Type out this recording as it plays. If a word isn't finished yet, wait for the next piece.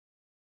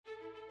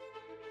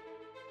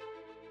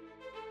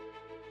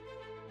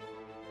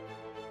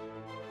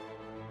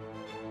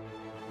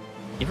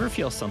You ever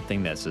feel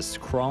something that's just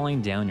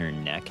crawling down your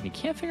neck and you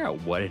can't figure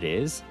out what it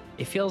is?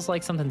 It feels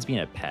like something's being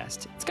a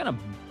pest. It's kind of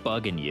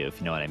bugging you, if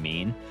you know what I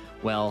mean.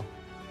 Well,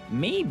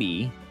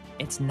 maybe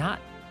it's not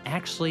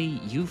actually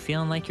you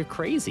feeling like you're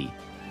crazy.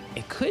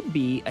 It could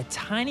be a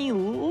tiny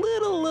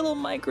little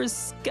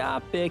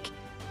microscopic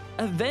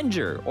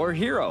Avenger or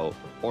hero,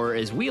 or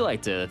as we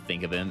like to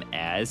think of him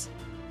as,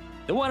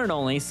 the one and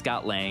only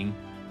Scott Lang,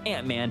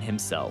 Ant-Man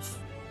himself.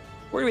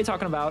 We're going to be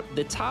talking about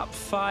the top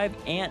 5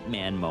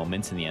 Ant-Man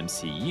moments in the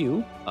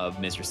MCU of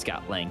Mr.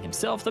 Scott Lang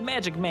himself, the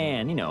Magic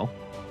Man, you know.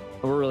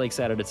 We're really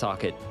excited to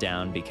talk it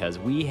down because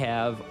we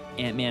have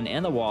Ant-Man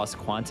and the Wasp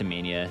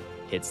Quantumania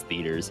hits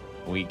theaters.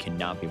 We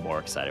cannot be more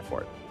excited for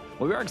it.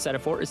 What we are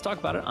excited for is talk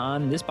about it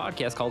on this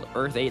podcast called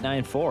Earth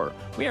 894.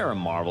 We are a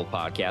Marvel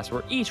podcast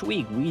where each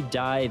week we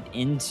dive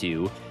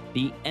into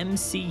the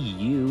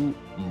MCU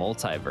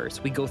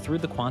multiverse. We go through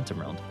the quantum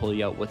realm to pull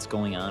you out what's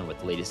going on with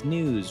the latest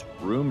news,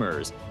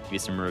 rumors, give you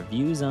some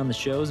reviews on the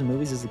shows and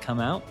movies as they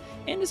come out,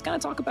 and just kind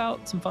of talk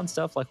about some fun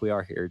stuff like we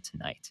are here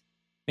tonight.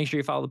 Make sure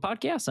you follow the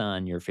podcast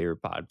on your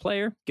favorite pod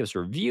player. Give us a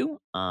review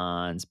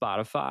on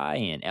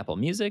Spotify and Apple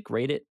Music.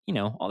 Rate it, you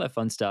know, all that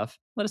fun stuff.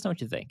 Let us know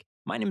what you think.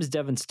 My name is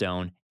Devin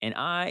Stone, and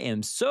I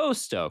am so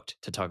stoked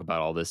to talk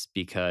about all this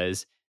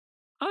because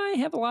I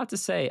have a lot to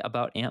say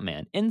about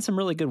Ant-Man in some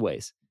really good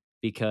ways.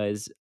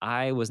 Because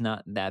I was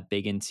not that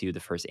big into the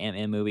first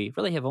Ant-Man movie.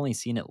 Really have only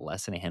seen it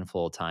less than a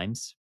handful of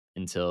times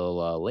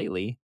until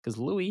lately. Because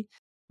Louis,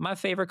 my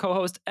favorite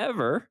co-host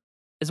ever,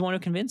 is the one who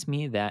convinced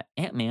me that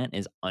Ant-Man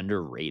is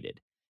underrated.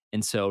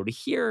 And so to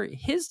hear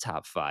his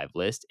top 5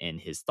 list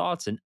and his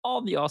thoughts and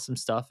all the awesome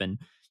stuff, and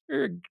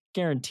you're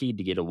guaranteed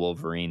to get a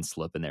Wolverine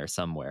slip in there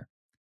somewhere.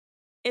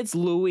 It's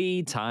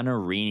Louis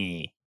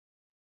Tonarini.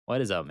 What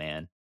is up,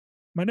 man?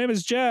 My name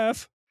is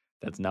Jeff.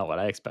 That's not what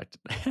I expected.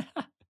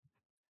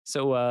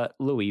 So,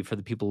 Louis, for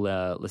the people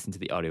listening to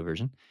the audio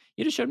version,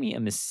 you just showed me a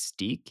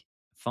Mystique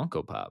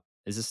Funko Pop.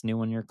 Is this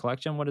new in your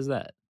collection? What is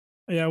that?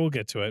 Yeah, we'll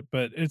get to it,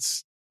 but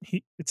it's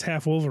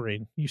half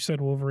Wolverine. You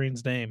said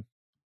Wolverine's name.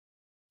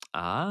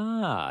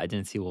 Ah, I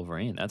didn't see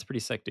Wolverine. That's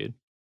pretty sick, dude.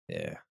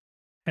 Yeah.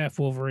 Half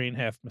Wolverine,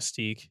 half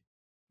Mystique.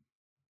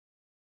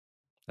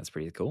 That's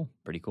pretty cool.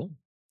 Pretty cool.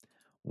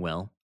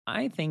 Well,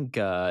 I think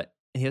in the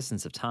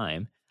essence of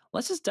time,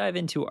 let's just dive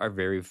into our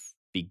very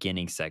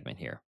beginning segment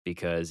here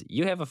because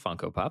you have a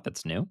Funko Pop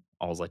that's new.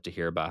 Always like to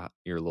hear about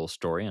your little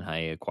story and how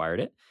you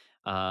acquired it.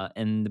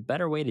 And the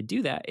better way to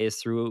do that is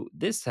through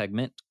this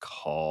segment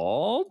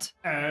called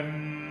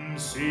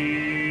MCU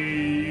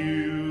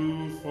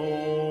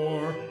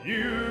for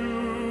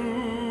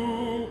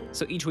You.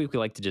 So each week we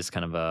like to just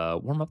kind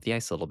of warm up the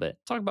ice a little bit,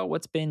 talk about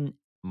what's been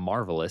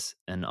marvelous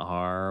in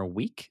our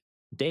week,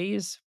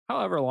 days,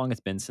 however long it's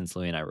been since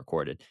Louie and I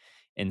recorded.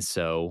 And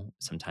so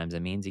sometimes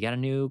it means you got a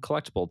new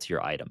collectible to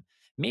your item.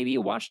 Maybe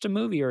you watched a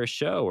movie or a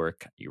show, or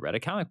you read a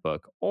comic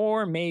book,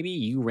 or maybe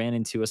you ran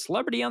into a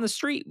celebrity on the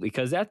street,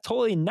 because that's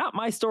totally not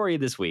my story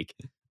this week.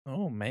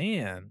 Oh,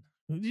 man.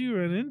 Who did you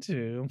run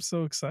into? I'm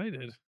so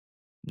excited.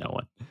 No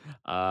one.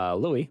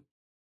 Louis,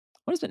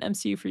 what has been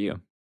MCU for you?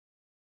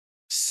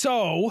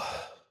 So,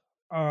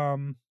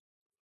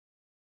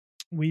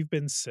 we've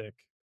been sick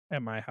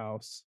at my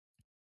house.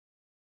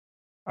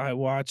 I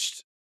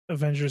watched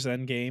Avengers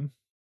Endgame,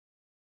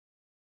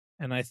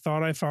 and I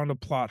thought I found a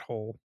plot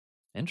hole.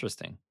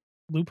 Interesting.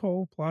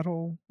 Loophole, plot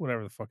hole,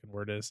 whatever the fucking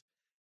word is.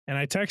 And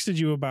I texted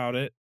you about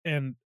it,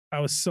 and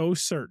I was so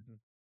certain,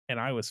 and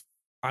I was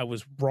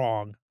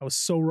wrong. I was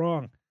so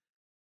wrong.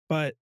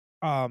 But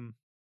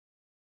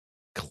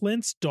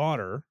Clint's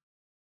daughter,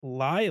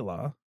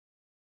 Lila,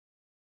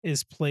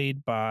 is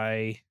played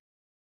by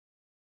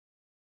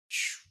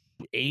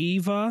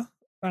Ava,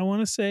 I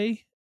want to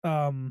say,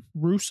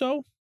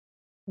 Russo,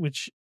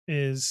 which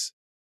is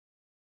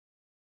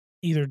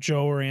either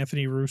Joe or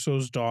Anthony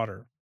Russo's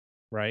daughter,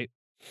 right?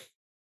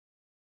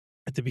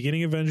 At the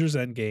beginning of Avengers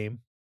Endgame,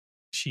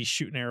 she's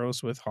shooting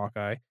arrows with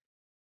Hawkeye,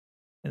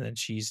 and then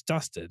she's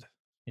dusted.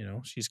 You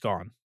know, she's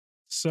gone.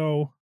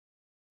 So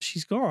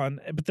she's gone.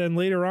 But then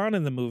later on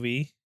in the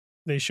movie,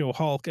 they show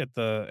Hulk at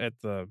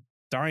the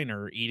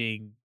diner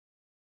eating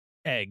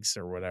eggs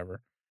or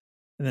whatever.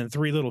 And then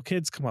 3 little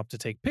kids come up to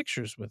take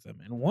pictures with him.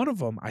 And one of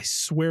them, I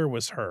swear,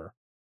 was her.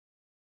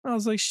 I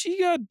was like, she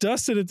got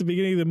dusted at the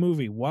beginning of the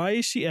movie. Why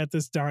is she at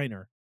this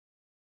diner?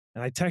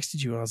 And I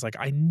texted you and I was like,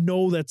 I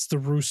know that's the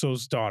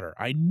Russo's daughter.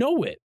 I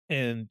know it.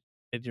 And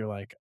you're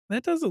like,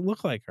 that doesn't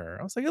look like her.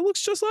 I was like, it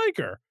looks just like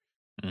her.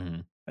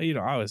 Mm-hmm. You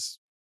know, I was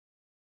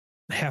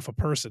half a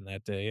person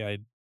that day.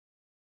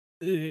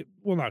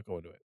 We'll not go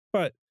into it,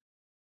 but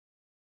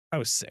I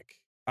was sick.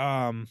 So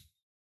I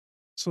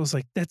was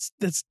like, that's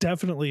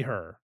definitely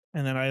her.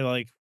 And then I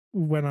like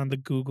went on to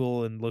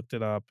Google and looked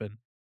it up, and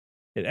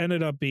it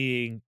ended up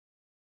being.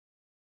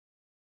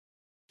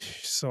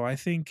 So I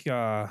think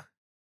Lila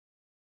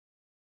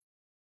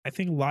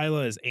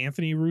is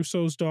Anthony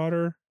Russo's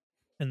daughter,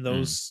 and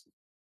those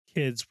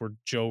kids were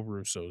Joe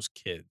Russo's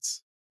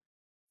kids.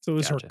 So it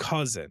was her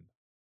cousin. And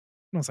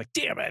I was like,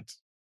 damn it.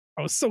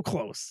 I was so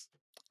close.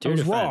 I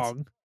was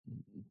wrong.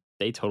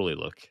 They totally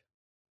look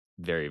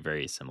very,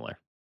 very similar.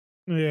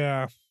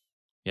 Yeah.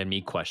 You had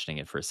me questioning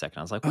it for a second.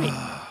 I was like,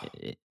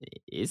 wait,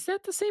 is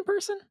that the same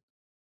person?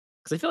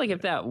 Because I feel like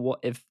Yeah.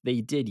 if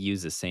they did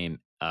use the same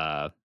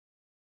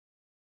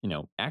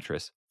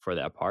actress for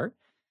that part,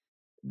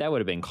 that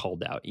would have been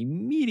called out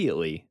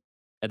immediately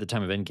at the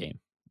time of Endgame.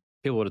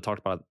 People would have talked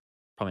about it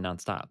probably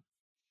nonstop.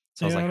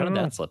 So I was Yeah, like, I how don't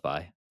did know. that slip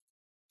by?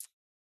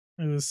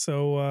 It was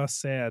so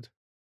sad.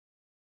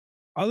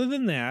 Other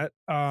than that,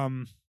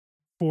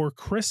 for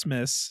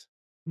Christmas,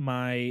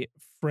 my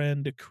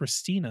friend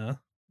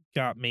Christina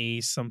got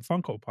me some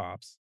Funko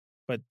Pops,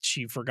 but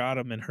she forgot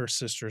them in her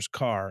sister's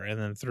car. And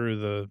then through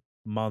the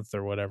month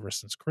or whatever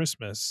since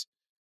Christmas,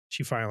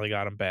 she finally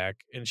got them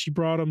back and she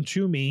brought them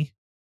to me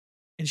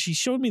and she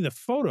showed me the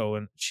photo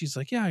and she's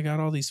like, "Yeah, I got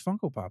all these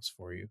Funko Pops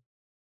for you."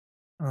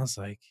 And I was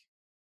like,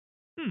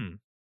 "Hmm."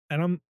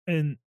 And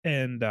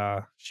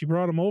she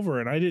brought them over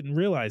and I didn't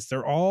realize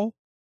they're all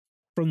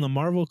from the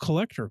Marvel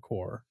Collector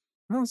Core.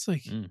 And I was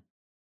like, Mm,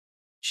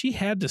 she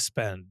had to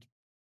spend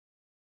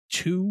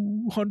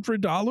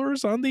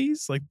 $200 on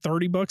these, like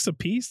 $30 a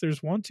piece.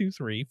 There's one, two,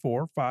 three,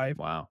 four, five,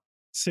 wow.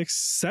 six,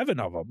 seven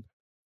of them.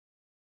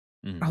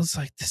 I Mhm. was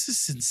like, this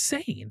is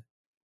insane.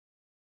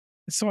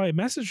 And so I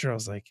messaged her. I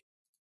was like,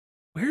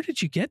 where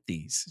did you get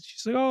these?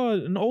 She's like, oh,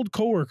 an old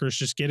coworker's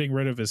just getting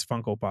rid of his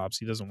Funko Pops.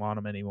 He doesn't want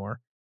them anymore.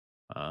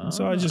 And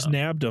so I just Oh,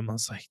 nabbed them. I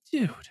was like,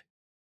 dude,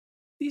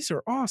 these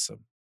are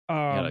awesome. you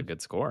got a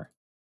good score.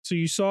 So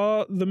you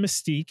saw the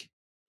Mystique.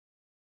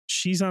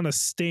 She's on a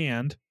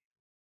stand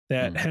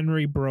that Mhm.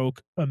 Henry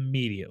broke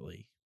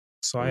immediately.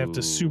 So I have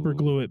to super Ooh,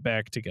 glue it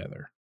back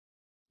together.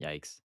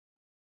 yikes.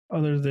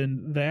 Other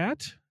than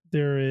that,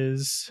 there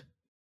is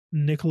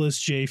Nicholas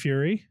J.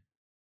 Fury,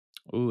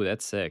 Ooh,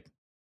 that's sick.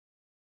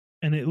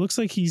 and it looks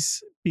like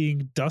he's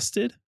being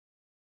dusted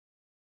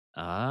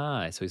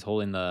Ah, so he's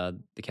holding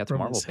the Captain from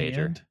Marvel his pager.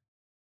 hand.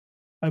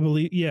 I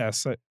believe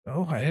yes. I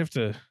have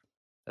to.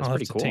 That's I'll have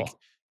pretty to cool.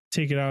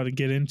 take it out and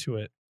get into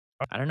it.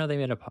 I don't know they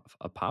made a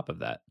pop of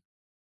that.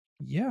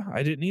 Yeah,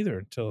 I didn't either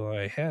until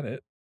I had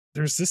it.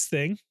 There's this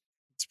thing.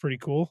 It's pretty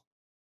cool.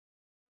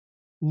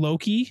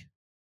 Loki.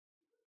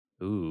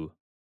 Ooh,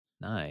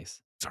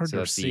 nice. It's hard So to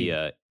that's the see,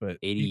 but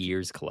 80 you can,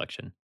 years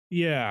collection.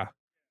 yeah.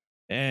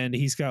 And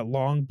he's got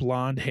long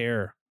blonde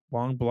hair,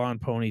 long blonde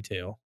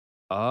ponytail.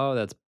 Oh,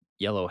 that's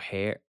yellow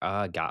hair.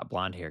 Got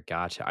blonde hair.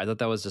 Gotcha. I thought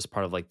that was just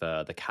part of like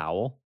the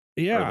cowl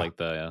or Yeah, like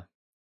kind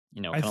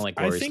of like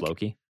I Glorious think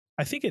Loki.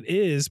 it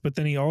is, but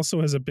then he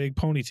also has a big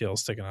ponytail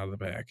sticking out of the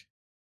back.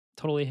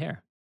 Totally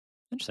hair.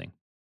 Interesting.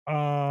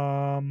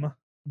 Um,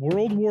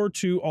 World War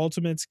II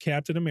Ultimates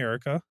Captain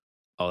America.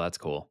 Oh, that's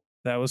cool.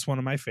 That was one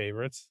of my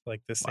favorites.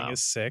 Like this thing Wow.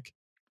 is sick.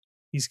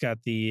 He's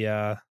got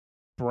the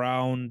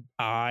brown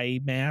eye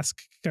mask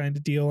kind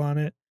of deal on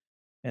it,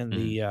 and Hmm.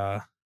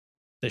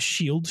 the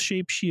shield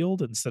shaped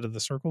shield instead of the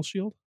circle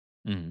shield.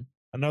 Hmm.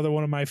 Another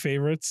one of my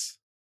favorites,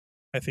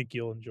 I think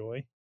you'll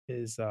enjoy,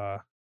 is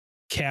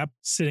Cap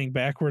sitting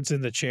backwards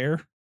in the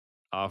chair.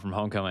 Oh, from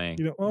Homecoming.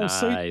 You know, oh,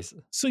 Nice.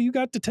 so you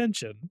got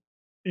detention.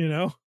 You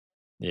know,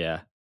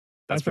 Yeah, I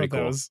that's pretty thought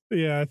that cool. was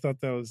I thought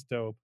that was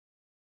dope.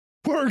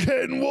 We're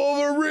getting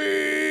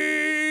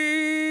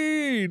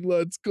Wolverine.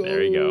 Let's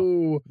There you go.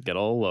 go. Good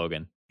old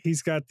Logan.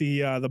 He's got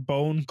the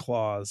bone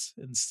claws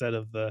instead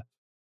of the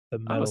Oh,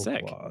 metal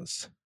sick.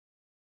 claws.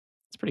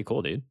 It's pretty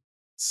cool, dude.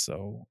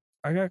 So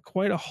I got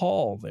quite a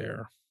haul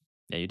there.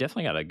 Yeah, you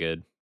definitely got a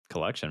good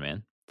collection,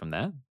 man. From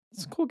that,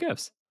 it's cool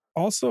gifts.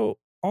 Also,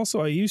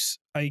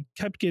 I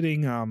kept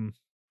getting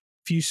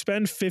if you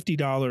spend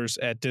 $50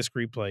 at Disc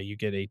Replay, you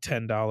get a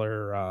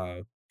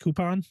 $10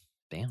 coupon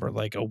Damn. for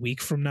like a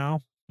week from now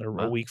or a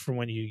Wow. week from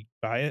when you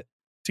buy it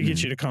to get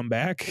Mhm. you to come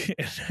back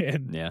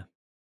and Yeah.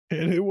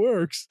 and it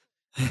works.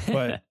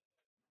 But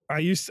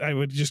I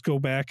would just go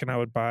back and I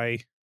would buy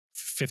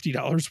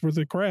 $50 worth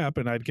of crap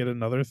and I'd get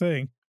another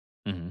thing.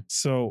 Mhm.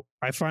 So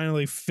I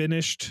finally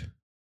finished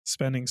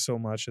spending so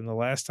much. And the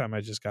last time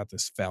I just got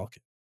this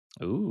Falcon.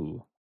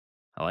 Ooh,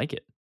 I like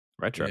it.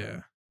 Retro.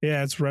 Yeah.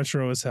 Yeah, it's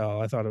retro as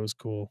hell. I thought it was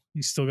cool.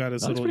 He's still got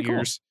his That's little pretty cool.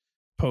 ears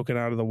poking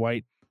out of the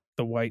white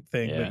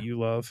thing that Yeah. you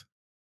love.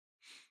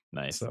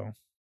 Nice. So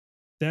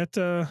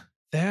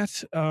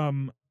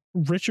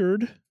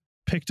Richard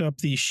picked up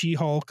the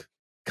She-Hulk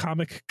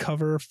comic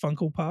cover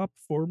Funko Pop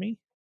for me.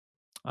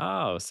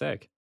 Oh,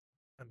 sick.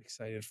 I'm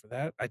excited for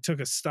that. I took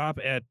a stop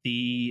at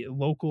the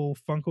local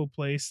Funko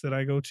place that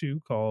I go to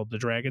called the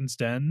Dragon's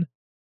Den.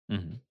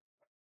 Mhm.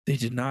 They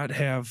did not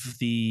have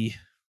the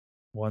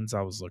ones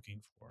I was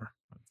looking for,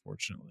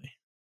 unfortunately.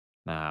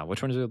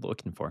 Which one are you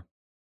looking for?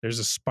 There's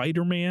a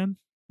Spider-Man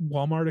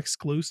Walmart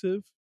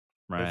exclusive.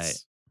 Right.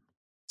 That's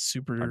Hard to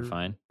super.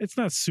 find. It's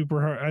not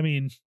super hard. I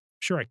mean,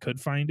 sure I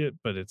could find it,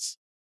 but it's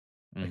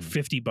like Mhm.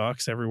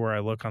 $50 everywhere I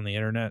look on the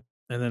internet.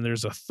 And then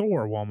there's a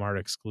Thor Walmart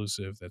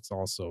exclusive that's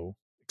also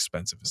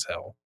expensive as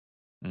hell.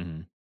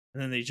 Mhm.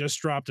 And then they just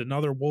dropped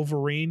another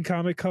Wolverine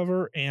comic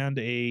cover and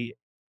a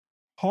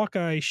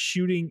Hawkeye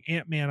shooting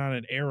Ant-Man on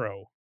an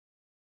arrow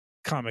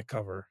comic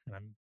cover. And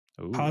I'm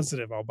Ooh,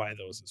 positive I'll buy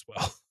those as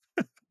well.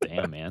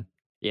 damn, man.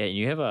 Yeah,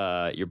 you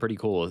have you're pretty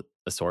cool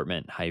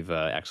assortment. I've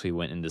actually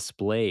went and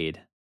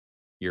displayed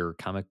your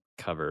comic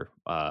cover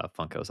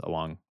Funkos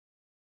along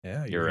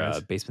Yeah,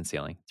 your basement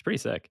ceiling. It's pretty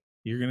sick.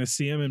 you're gonna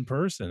see him in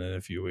person in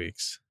a few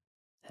weeks.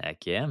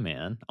 Heck yeah,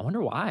 man. I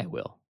wonder why I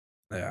will.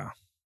 Yeah,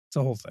 it's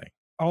a whole thing.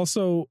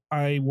 Also,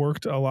 I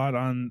worked a lot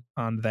on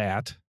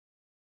that,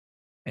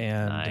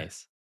 and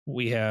Nice.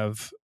 we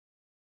have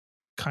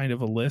kind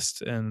of a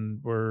list,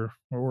 and we're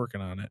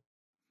working on it.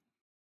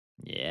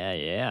 Yeah,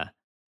 yeah.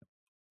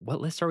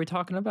 What list are we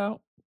talking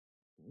about?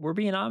 We're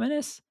being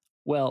ominous?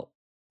 Well,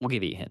 we'll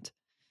give you a hint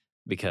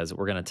because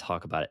we're going to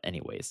talk about it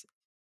anyways.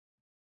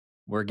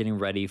 We're getting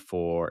ready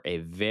for a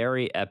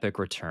very epic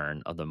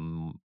return of the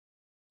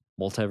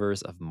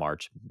Multiverse of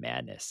March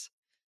Madness.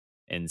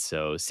 And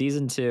so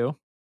season 2,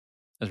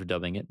 as we're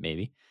dubbing it,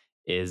 maybe,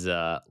 is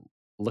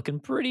looking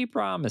pretty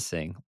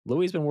promising.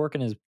 Louis has been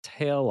working his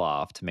tail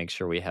off to make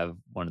sure we have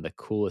one of the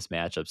coolest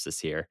matchups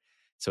this year.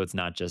 So it's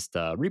not just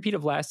a repeat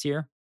of last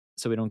year,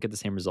 so we don't get the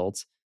same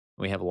results.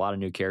 We have a lot of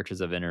new characters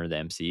that have entered the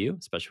MCU,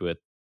 especially with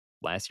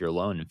last year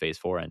alone in Phase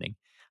 4 ending.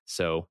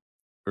 So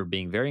we're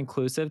being very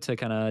inclusive to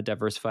kind of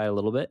diversify a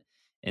little bit.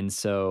 And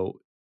so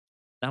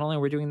not only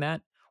are we doing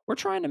that, we're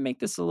trying to make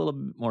this a little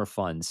bit more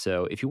fun.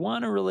 So if you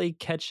want to really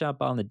catch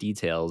up on the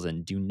details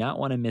and do not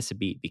want to miss a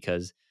beat,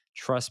 because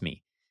trust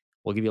me,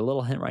 we'll give you a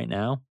little hint right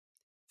now.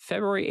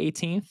 February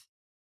 18th,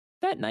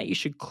 that night you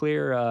should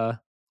clear a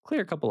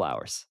couple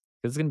hours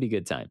because it's going to be a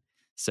good time.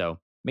 So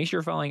make sure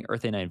you're following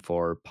Earth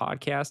 894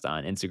 podcast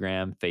on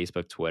Instagram,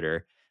 Facebook,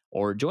 Twitter,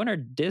 or join our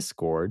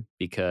Discord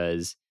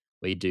because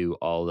we do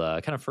all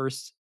the kind of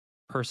first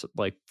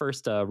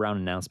round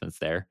announcements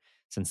there,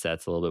 since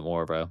that's a little bit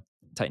more of a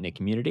tight knit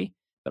community.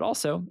 But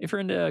also, if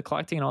you're into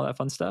collecting and all that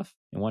fun stuff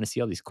and want to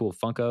see all these cool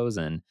Funkos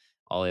and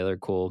all the other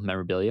cool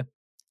memorabilia,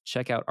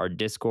 check out our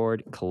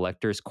Discord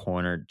Collectors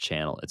Corner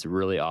channel. It's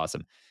really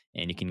awesome.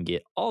 And you can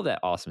get all that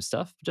awesome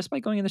stuff just by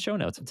going in the show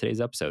notes of today's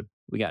episode.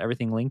 We got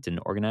everything linked and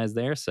organized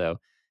there, so it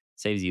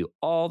saves you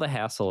all the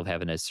hassle of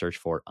having to search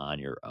for it on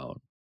your own.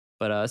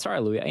 But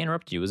sorry, Louis, I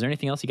interrupted you. Was there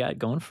anything else you got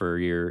going for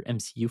your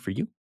MCU for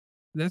you?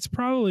 That's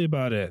probably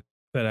about it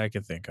that I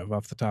could think of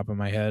off the top of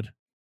my head.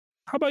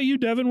 How about you,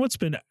 Devin? What's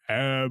been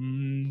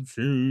MCU?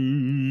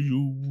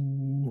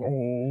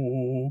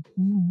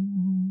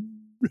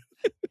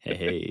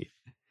 Hey.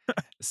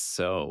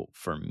 So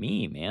for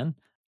me, man,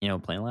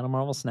 playing a lot of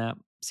Marvel Snap,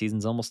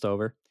 season's almost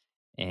over,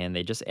 and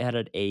they just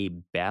added a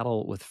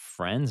Battle with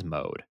Friends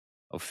mode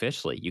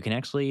officially. You can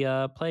actually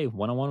play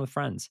one-on-one with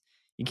friends.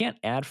 You can't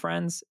add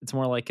friends. It's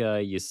more like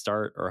you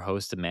start or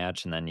host a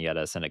match, and then you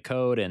gotta send a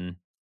code, and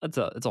it's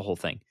a whole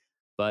thing.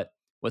 But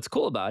what's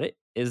cool about it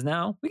is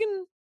now we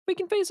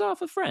can face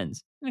off with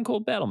friends in a cool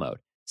battle mode.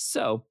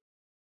 So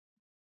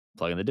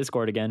plug in the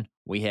Discord again.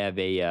 We have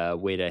a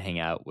way to hang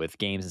out with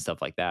games and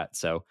stuff like that.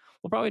 So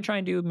we'll probably try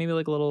and do maybe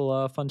like a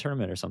little fun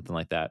tournament or something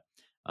like that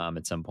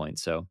at some point.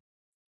 So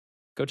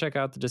go check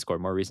out the Discord.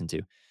 More reason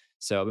to.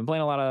 So I've been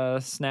playing a lot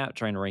of Snap,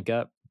 trying to rank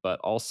up, but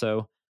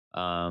also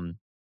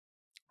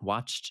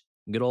watched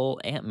good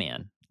old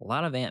Ant-Man. A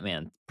lot of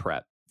Ant-Man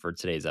prep for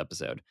today's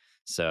episode.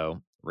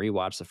 So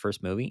rewatched the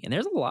first movie, and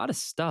there's a lot of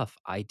stuff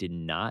I did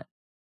not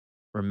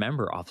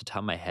remember off the top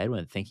of my head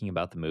when thinking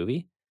about the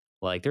movie.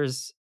 Like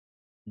there's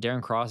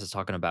Darren Cross is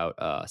talking about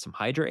some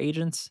Hydra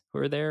agents who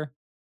are there,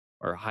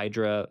 or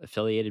Hydra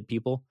affiliated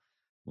people,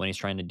 when he's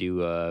trying to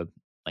do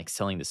like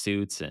selling the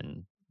suits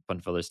and a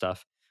bunch of other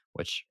stuff,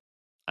 which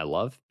I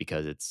love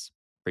because it's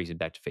brings me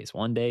back to Phase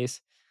 1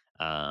 days.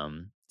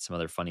 Some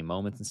other funny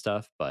moments and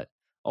stuff, but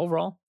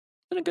overall,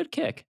 it's been a good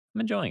kick. I'm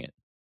enjoying it.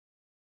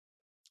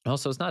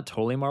 Also, it's not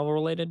totally Marvel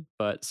related,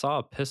 but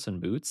saw Puss in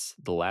Boots: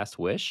 The Last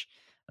Wish,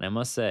 and I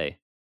must say,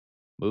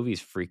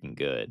 movie's freaking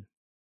good.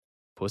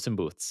 Puss in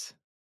Boots.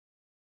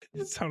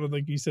 It sounded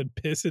like you said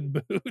piss in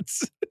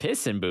boots.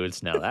 Piss in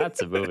Boots. Now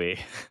that's a movie.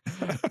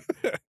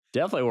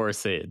 Definitely worth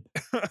seeing.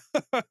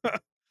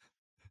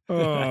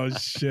 Oh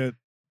shit,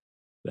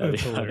 That'd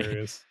that's be funny.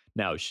 hilarious.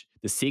 Now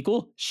the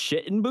sequel,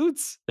 Shit in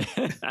Boots,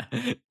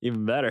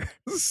 even better,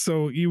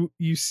 So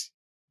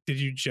did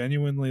you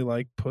genuinely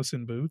like Puss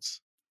in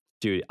Boots?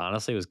 dude.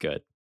 Honestly, it was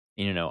good.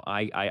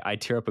 I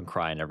tear up and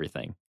cry and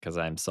everything because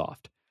I'm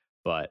soft,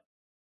 but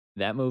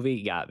that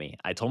movie got me.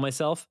 I told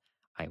myself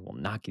I will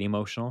not get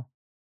emotional,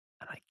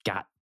 and I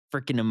got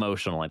freaking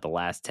emotional like the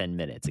last 10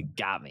 minutes. It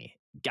got me,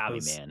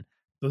 man.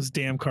 Those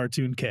damn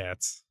cartoon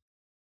cats.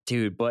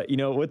 Dude, but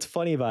what's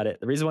funny about it?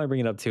 The reason why I bring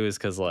it up too is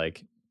because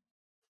like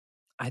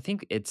I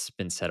think it's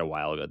been said a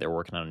while ago they're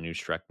working on a new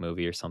Shrek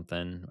movie or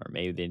something, or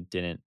maybe they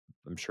didn't.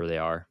 I'm sure they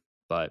are,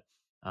 but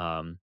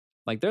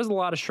like there's a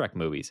lot of Shrek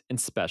movies and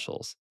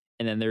specials,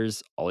 and then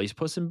there's all these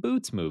Puss in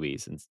Boots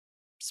movies and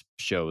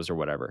shows or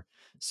whatever.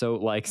 So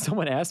like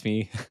someone asked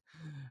me,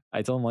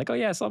 I told them like, oh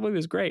yeah, I saw the movie, it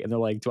was great, and they're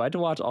like, do I have to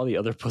watch all the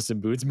other Puss in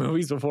Boots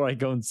movies before I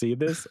go and see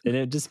this? And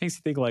it just makes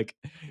me think like,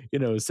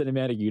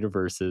 cinematic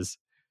universes,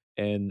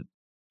 and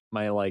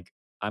my like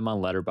I'm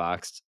on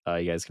Letterboxd.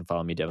 You guys can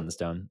follow me, Devin the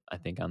Stone, I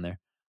think, on there.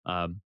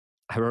 I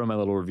wrote my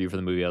little review for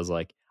the movie. I was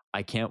like,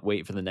 I can't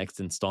wait for the next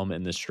installment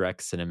in the Shrek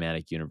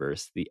cinematic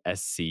universe, the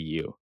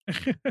SCU.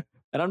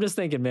 And I'm just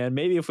thinking, man,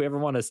 maybe if we ever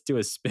want to do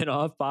a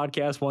spin-off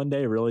podcast one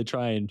day, really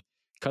try and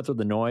cut through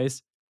the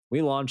noise,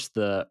 we launch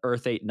the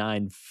Earth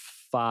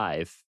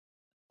 895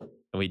 and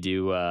we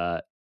do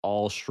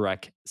all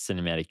Shrek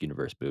Cinematic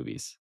Universe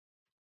movies.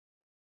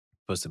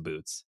 Puss in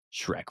Boots,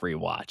 Shrek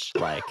rewatch.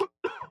 Like,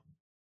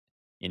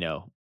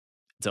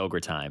 it's ogre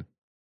time.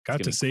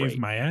 Got to save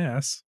my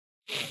ass.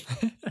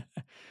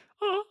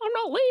 Oh, I'm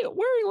not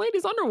wearing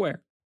ladies'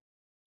 underwear.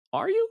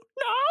 Are you?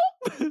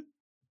 No.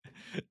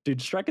 Dude,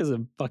 Shrek is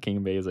fucking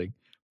amazing.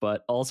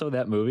 But also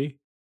that movie,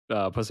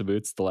 Puss in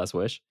Boots, The Last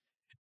Wish,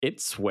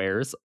 it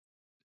swears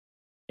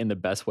in the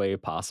best way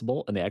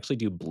possible. And they actually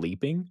do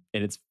bleeping.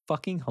 And it's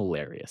fucking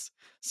hilarious.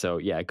 So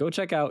yeah, go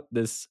check out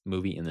this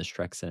movie in the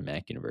Shrek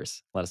Cinematic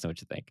Universe. Let us know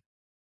what you think.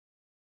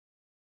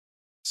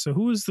 So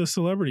who was the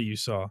celebrity you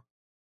saw?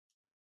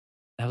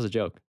 That was a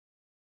joke.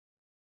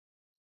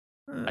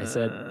 I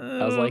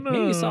was like,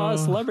 maybe you saw a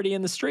celebrity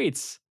in the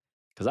streets.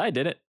 Because I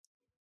did it.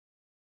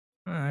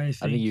 I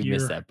think you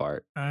missed that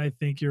part. I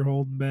think you're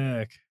holding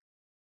back.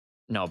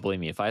 No, believe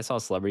me, if I saw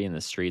a celebrity in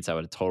the streets, I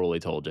would have totally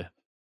told you.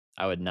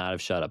 I would not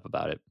have shut up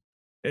about it.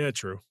 Yeah,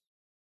 true.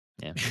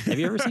 Yeah. Have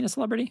you ever seen a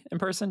celebrity in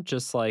person?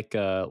 Just like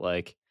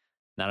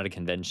not at a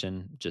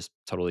convention, just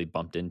totally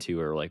bumped into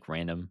or like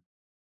random?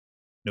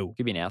 No.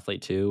 Could be an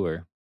athlete too,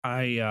 or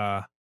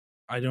I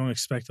don't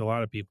expect a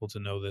lot of people to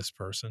know this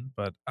person,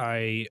 but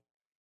I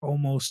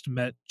almost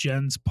met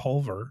Jens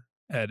Pulver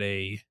at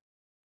a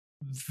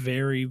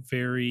very,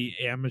 very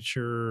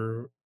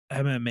amateur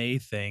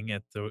MMA thing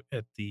at the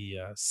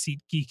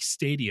SeatGeek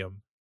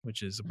Stadium,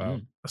 which is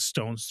about a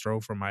stone's throw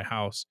from my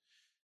house.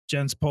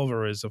 Jens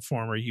Pulver is a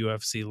former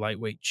UFC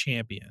lightweight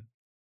champion.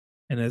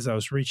 And as I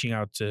was reaching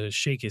out to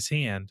shake his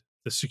hand,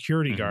 the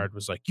security guard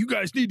was like, "You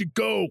guys need to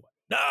go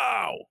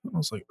now." And I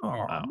was like,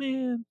 "Oh,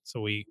 man."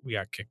 So we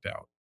got kicked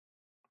out.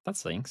 That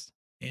stinks.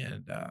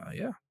 And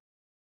yeah.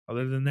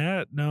 Other than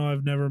that, no,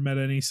 I've never met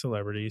any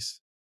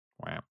celebrities.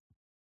 Wow.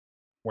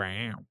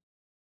 I'd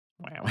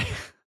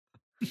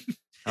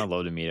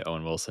love to meet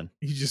Owen Wilson.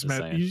 You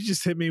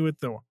just hit me with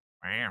the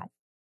wow.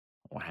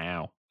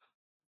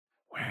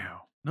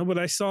 No, but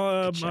I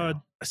saw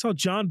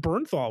John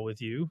Bernthal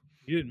with you.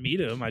 You didn't meet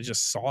him. I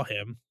just saw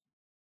him.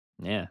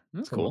 Yeah,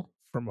 that's cool.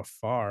 From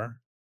afar.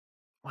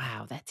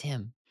 Wow, that's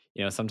him.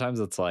 Sometimes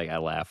it's like I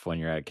laugh when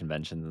you're at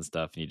conventions and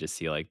stuff and you just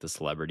see like the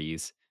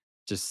celebrities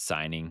just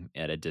signing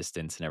at a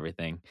distance and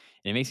everything.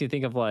 And it makes me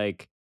think of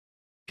like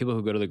people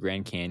who go to the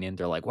Grand Canyon.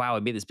 They're like, wow, I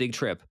made this big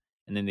trip.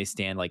 And then they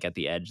stand like at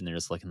the edge and they're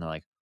just looking, they're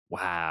like,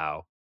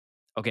 wow.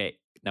 Okay,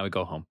 now we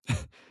go home.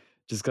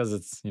 Just because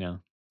it's,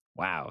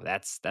 wow,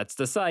 that's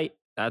the site.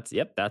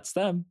 That's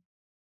them.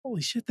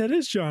 Holy shit, that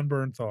is John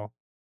Bernthal. All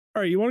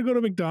right, you want to go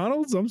to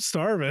McDonald's? I'm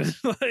starving.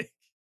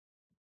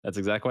 That's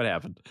exactly what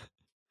happened.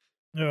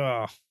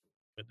 Oh,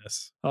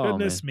 goodness. Oh,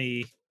 goodness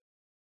me.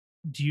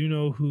 Do you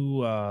know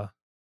who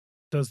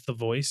does the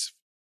voice?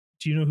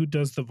 Do you know who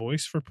does the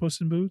voice for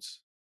Puss in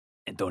Boots?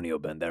 Antonio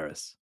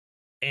Banderas.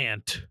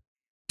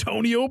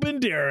 Antonio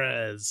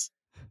Banderas.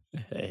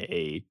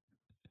 Hey.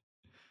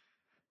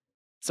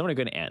 So many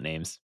good ant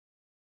names.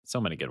 So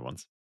many good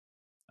ones.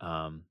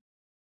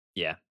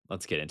 Yeah,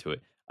 let's get into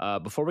it.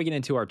 Before we get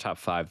into our top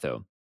 5,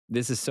 though,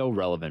 this is so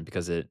relevant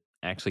because it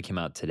actually came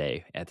out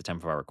today at the time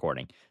of our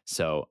recording.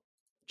 So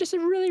just a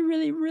really,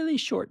 really, really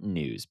short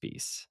news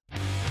piece.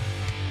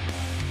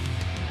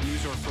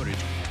 News or footage.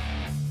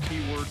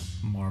 Keyword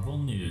Marvel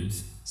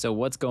news. So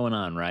what's going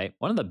on, right?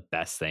 One of the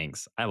best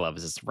things I love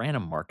is this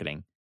random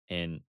marketing.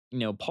 And,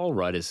 Paul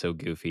Rudd is so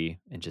goofy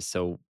and just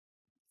so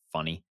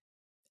funny.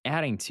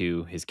 Adding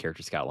to his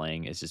character, Scott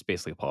Lang, is just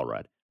basically Paul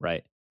Rudd,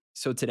 right?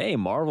 So today,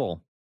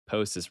 Marvel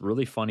posts this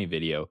really funny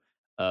video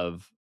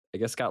of, I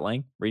guess, Scott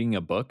Lang reading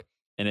a book,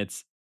 and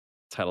it's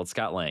titled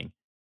Scott Lang,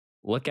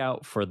 Look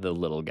Out for the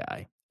Little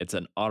Guy. It's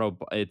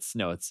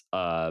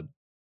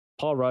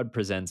Paul Rudd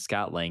presents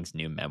Scott Lang's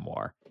new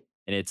memoir.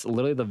 And it's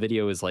literally, the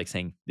video is like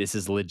saying, this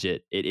is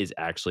legit. It is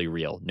actually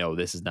real. No,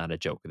 this is not a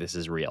joke. This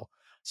is real.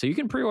 So you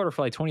can pre-order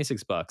for like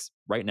 $26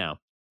 right now.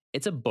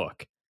 It's a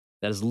book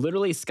that is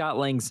literally Scott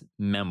Lang's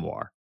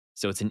memoir.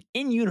 So it's an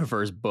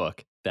in-universe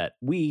book that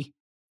we,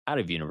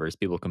 out-of-universe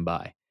people, can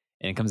buy.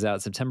 And it comes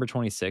out September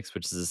 26th,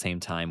 which is the same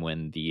time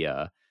when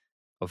the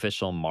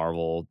official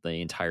Marvel,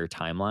 the entire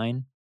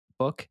timeline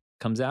book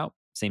comes out.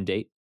 Same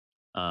date,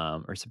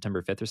 or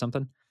September 5th or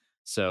something.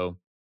 So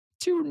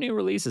 2 new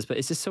releases, but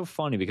it's just so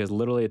funny because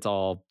literally it's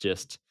all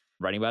just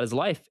writing about his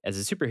life as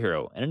a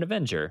superhero and an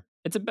Avenger.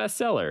 It's a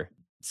bestseller.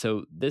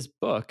 So this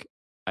book,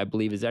 I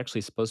believe, is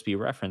actually supposed to be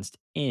referenced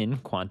in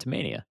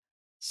Quantumania.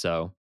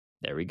 So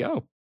there we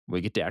go.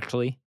 We get to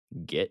actually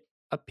get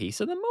a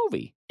piece of the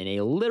movie in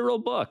a literal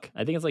book.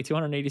 I think it's like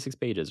 286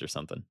 pages or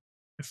something.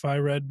 If I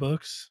read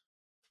books,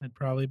 I'd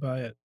probably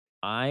buy it.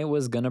 I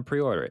was going to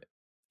pre-order it.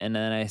 And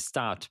then I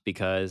stopped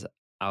because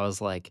I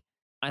was like,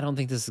 I don't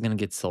think this is going to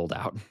get sold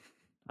out.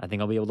 I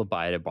think I'll be able to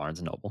buy it at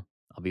Barnes & Noble.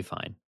 I'll be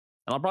fine.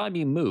 And I'll probably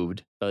be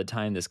moved by the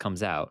time this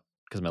comes out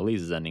because my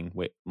lease is ending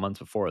months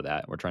before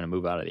that. We're trying to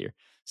move out of here.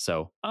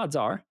 So odds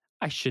are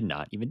I should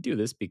not even do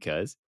this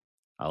because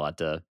I'll have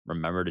to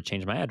remember to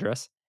change my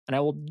address and I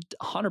will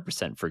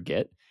 100%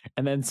 forget.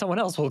 And then someone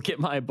else will get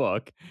my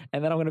book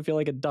and then I'm going to feel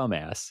like a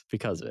dumbass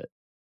because of it.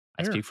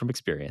 I Fair. speak from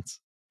experience.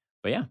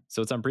 But yeah,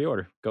 so it's on pre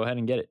order. Go ahead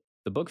and get it.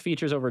 The book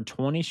features over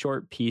 20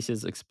 short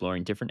pieces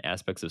exploring different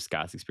aspects of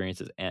Scott's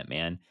experience as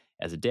Ant-Man,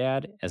 as a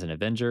dad, as an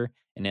Avenger,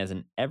 and as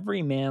an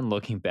everyman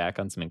looking back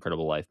on some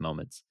incredible life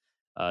moments.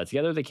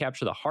 Together, they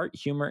capture the heart,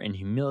 humor, and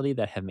humility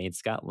that have made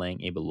Scott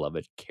Lang a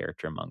beloved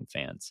character among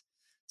fans.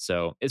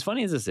 So, as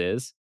funny as this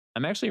is,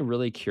 I'm actually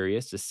really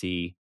curious to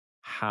see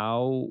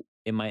how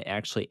it might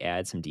actually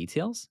add some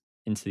details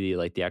into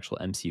the actual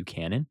MCU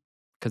canon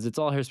because it's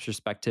all his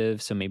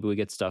perspective. So maybe we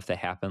get stuff that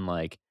happened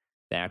like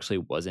that actually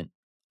wasn't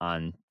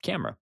on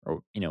camera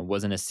or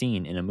wasn't a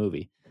scene in a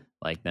movie,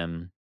 like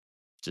them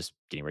just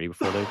getting ready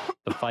before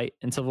the fight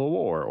in Civil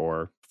War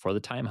or before the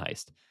time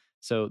heist.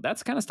 So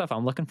that's the kind of stuff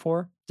I'm looking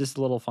for, just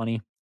a little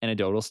funny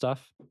anecdotal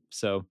stuff.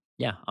 So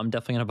yeah, I'm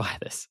definitely gonna buy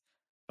this,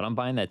 but I'm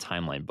buying that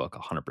timeline book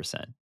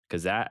 100%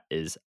 because that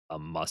is a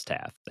must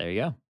have. There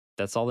you go.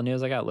 That's all the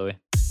news I got, Louis.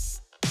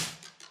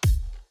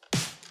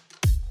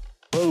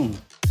 Boom.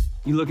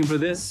 You looking for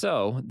this?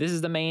 So, this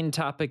is the main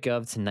topic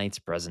of tonight's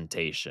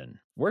presentation.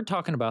 We're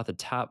talking about the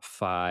top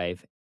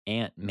 5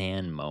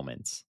 Ant-Man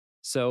moments.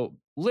 So,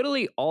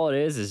 literally all it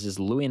is just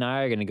Louis and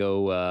I are going to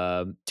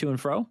go to and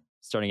fro,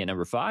 starting at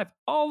number 5,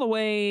 all the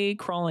way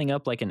crawling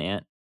up like an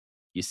ant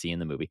you see in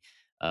the movie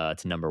to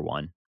number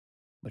 1,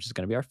 which is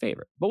going to be our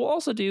favorite. But we'll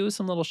also do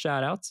some little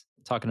shout outs,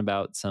 talking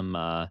about some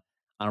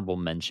honorable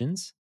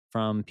mentions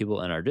from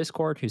people in our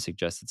Discord who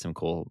suggested some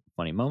cool,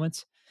 funny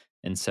moments.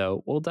 And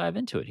so we'll dive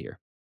into it here.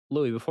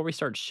 Louis, before we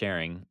start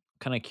sharing,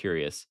 kind of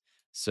curious.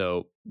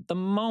 So the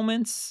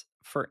moments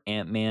for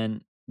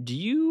Ant-Man, do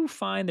you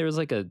find there was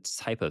like a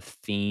type of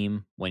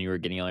theme when you were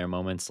getting all your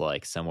moments,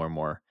 like somewhere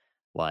more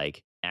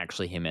like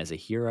actually him as a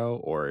hero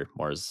or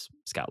more as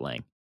Scott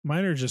Lang?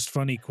 Mine are just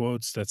funny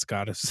quotes that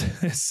Scott has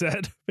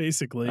said,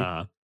 basically.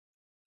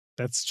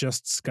 That's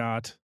just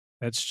Scott.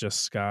 That's just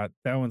Scott.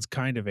 That one's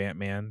kind of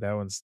Ant-Man. That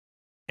one's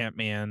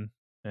Ant-Man.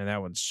 And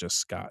that one's just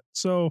Scott.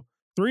 So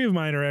 3 of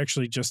mine are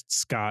actually just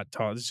Scott.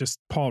 It's just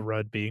Paul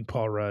Rudd being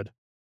Paul Rudd.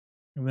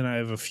 And then I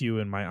have a few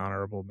in my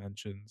honorable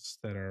mentions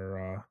that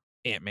are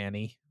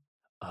Ant-Man-y.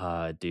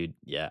 Dude,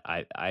 yeah,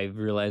 I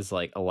realized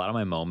like a lot of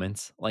my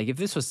moments, like if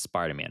this was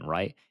Spider-Man,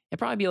 right? It'd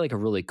probably be like a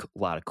really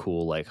lot of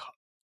cool, like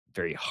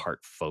very heart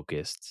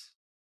focused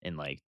and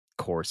like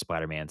core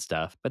Spider-Man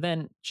stuff. But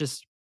then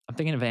just I'm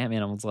thinking of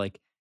Ant-Man, I was like,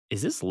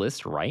 is this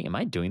list right? Am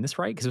I doing this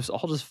right? Because it was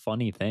all just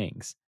funny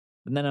things.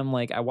 And then I'm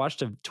like, I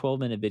watched a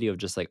 12-minute video of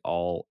just like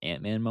all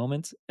Ant-Man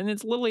moments, and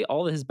it's literally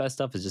all of his best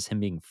stuff is just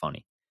him being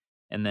funny.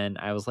 And then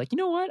I was like, you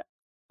know what?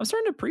 I'm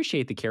starting to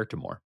appreciate the character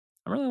more.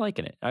 I'm really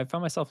liking it. I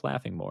found myself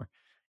laughing more.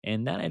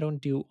 And that I don't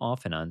do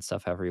often on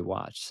stuff I've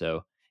rewatched.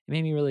 So it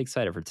made me really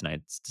excited for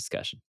tonight's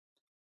discussion.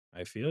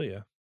 I feel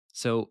you.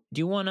 So do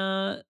you want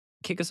to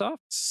kick us off?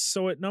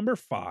 So at number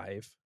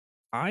 5,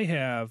 I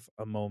have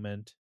a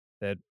moment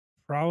that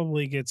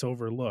probably gets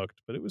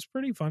overlooked, but it was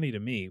pretty funny to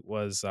me.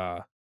 Was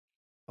I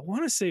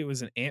want to say it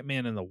was an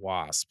Ant-Man and the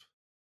Wasp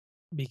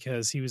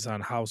because he was on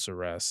house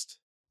arrest.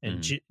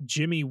 And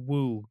Jimmy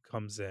Woo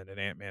comes in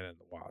Ant-Man and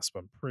the Wasp,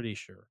 I'm pretty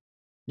sure.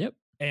 Yep.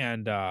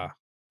 And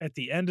at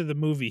the end of the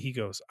movie, he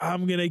goes,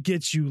 "I'm going to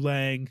get you,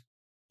 Lang.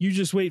 You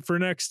just wait for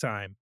next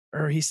time."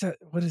 Or he said,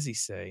 what does he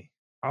say?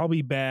 "I'll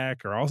be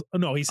back." Or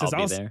he says,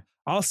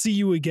 I'll see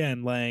you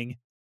again, Lang.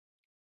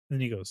 Then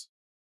he goes,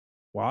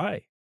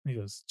 "Why?" He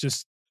goes,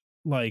 "Just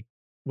like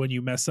when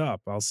you mess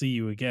up, I'll see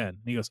you again."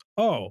 And he goes,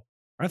 "Oh,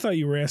 I thought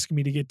you were asking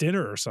me to get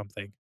dinner or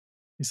something."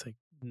 He's like,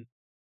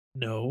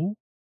 "No,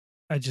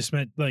 I just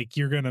meant like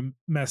you're going to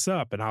mess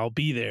up and I'll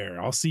be there.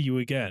 I'll see you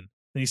again."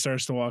 Then he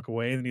starts to walk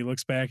away and then he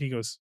looks back. He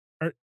goes,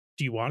 "Do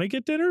you want to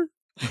get dinner?"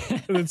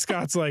 And then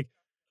Scott's like,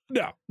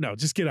 no,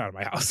 just get out of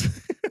my house.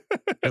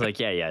 I was like,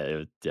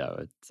 yeah.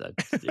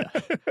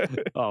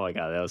 Oh my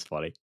God, that was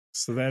funny.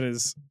 So that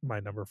is my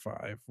number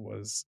 5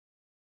 was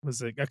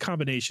a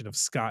combination of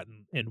Scott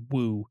and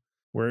Woo,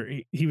 where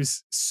he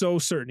was so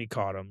certain he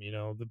caught him,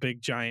 the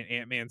big giant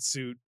Ant-Man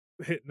suit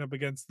hitting up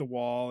against the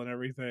wall and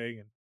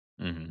everything.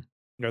 And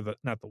or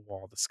not the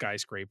wall, the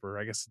skyscraper.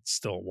 I guess it's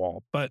still a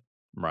wall, but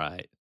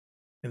right.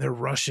 And they're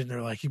rushing.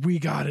 They're like, "We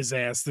got his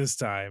ass this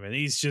time." And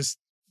he's just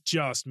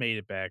made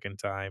it back in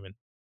time.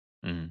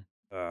 And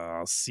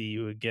 "I'll see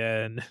you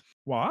again."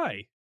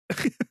 Why?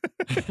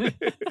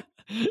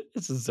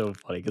 This is so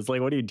funny. Because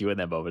like, what do you do in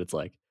that moment? It's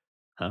like,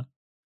 huh?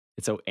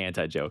 It's so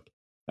anti-joke.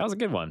 That was a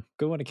good one.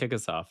 Good one to kick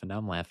us off. And now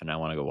I'm laughing. I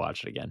want to go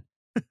watch it again.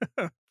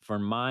 For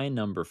my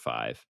number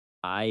 5,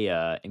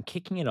 I am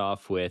kicking it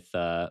off with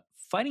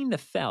fighting the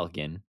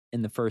Falcon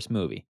in the first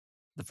movie,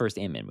 the first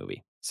Ant-Man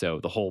movie.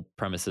 So the whole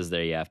premise is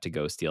there you have to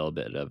go steal a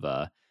bit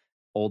of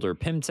older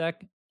PIM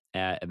tech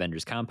at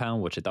Avengers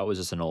Compound, which I thought was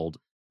just an old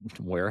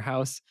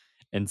warehouse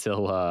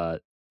until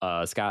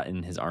Scott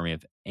and his army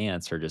of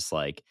ants are just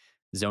like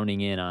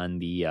zoning in on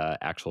the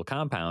actual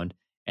compound.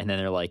 And then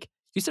they're like,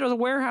 "You said it was a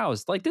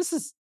warehouse. Like, this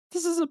is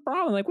a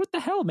problem. Like, what the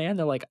hell, man?"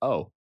 They're like,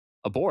 "Oh,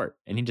 abort."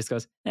 And he just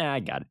goes, "I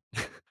got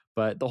it."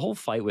 But the whole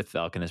fight with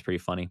Falcon is pretty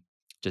funny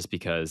just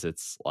because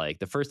it's like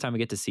the first time we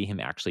get to see him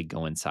actually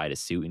go inside a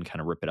suit and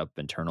kind of rip it up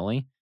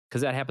internally.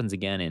 Because that happens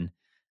again in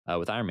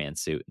with Iron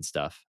Man's suit and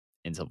stuff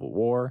in Civil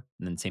War.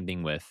 And then same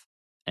thing with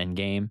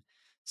Endgame.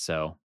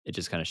 So it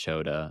just kind of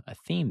showed a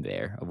theme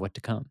there of what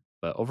to come.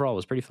 But overall, it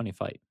was a pretty funny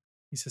fight.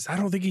 He says, I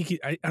don't think he can,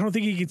 I don't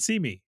think he can see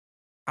me.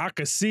 I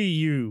can see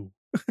you.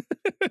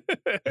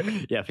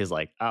 Yeah, he's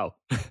like, oh.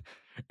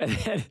 And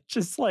then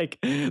just like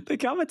the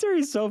commentary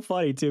is so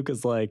funny too,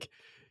 because like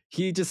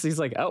he's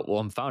like, oh, well,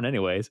 I'm found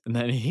anyways. And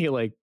then he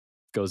like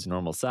goes to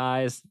normal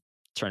size,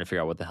 trying to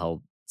figure out what the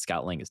hell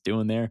Scott Lang is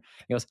doing there.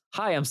 He goes,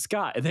 hi, I'm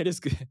Scott. And they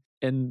just,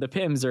 and the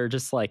Pims are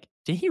just like,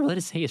 did he really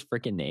just say his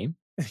freaking name?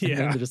 And then Yeah.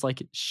 they're just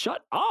like,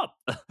 shut up.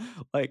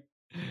 Like,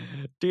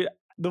 dude,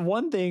 the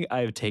one thing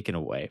I've taken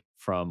away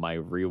from my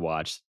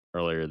rewatch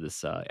earlier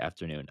this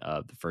afternoon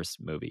of the first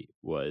movie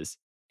was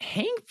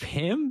Hank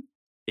Pym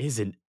is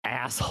an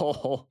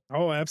asshole.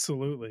 Oh,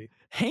 absolutely.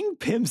 Hank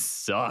Pym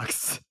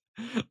sucks.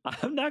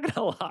 I'm not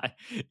gonna lie,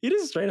 he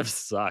just straight up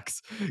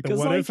sucks. The Because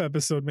What like, If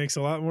episode makes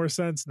a lot more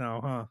sense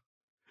now, huh?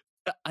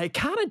 it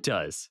kind of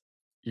does.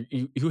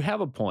 You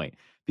have a point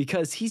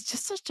because he's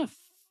just such a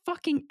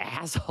fucking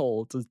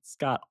asshole to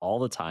Scott all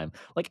the time.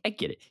 Like, I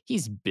get it.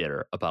 He's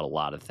bitter about a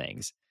lot of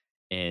things.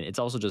 And it's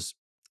also just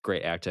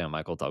great acting on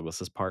Michael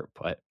Douglas's part.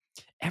 But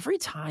every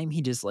time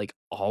he just like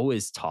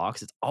always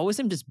talks, it's always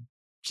him just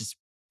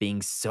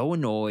being so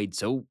annoyed,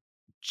 so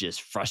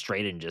just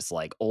frustrated, and just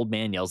like old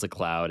man yells at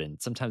cloud.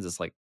 And sometimes it's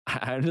like,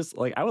 I'm just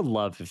like, I would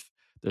love if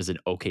there's an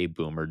okay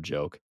boomer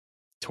joke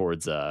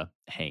towards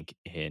Hank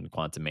in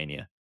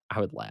Quantumania. I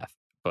would laugh,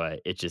 but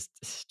it just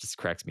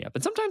cracks me up.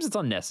 And sometimes it's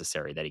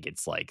unnecessary that he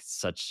gets like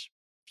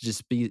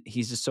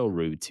he's just so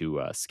rude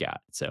to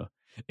Scott. So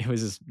it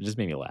was just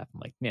made me laugh. I'm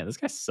like, man, this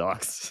guy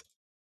sucks.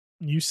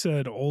 You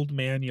said old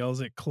man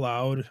yells at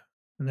cloud,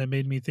 and that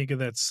made me think of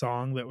that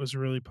song that was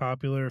really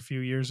popular a few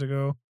years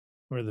ago,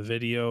 where the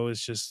video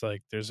is just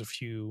like there's a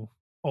few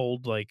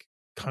old like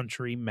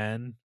country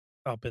men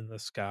up in the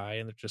sky,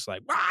 and they're just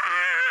like, "Wah!"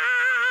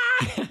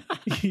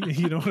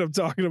 You know what I'm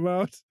talking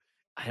about?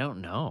 I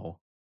don't know.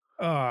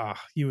 Ah,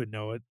 you would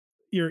know it.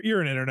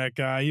 You're an internet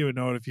guy. You would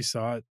know it if you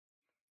saw it.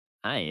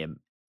 I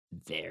am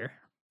there.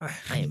 I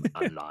am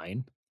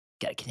online.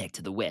 Gotta connect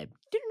to the web.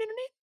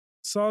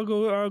 So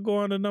I'll go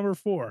on to number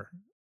 4.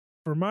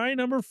 For my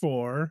number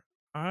 4,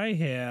 I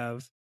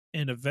have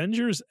in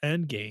Avengers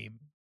Endgame.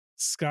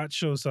 Scott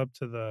shows up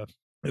to the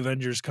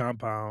Avengers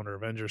compound or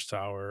Avengers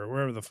Tower or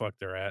wherever the fuck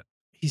they're at.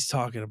 He's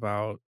talking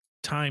about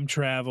time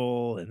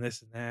travel and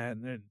this and that.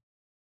 And then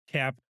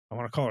Cap, I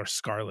want to call her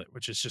Scarlet,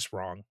 which is just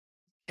wrong.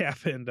 Cap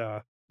and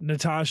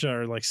Natasha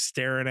are like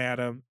staring at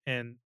him,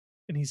 and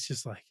he's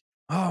just like,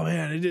 oh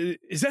man,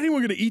 is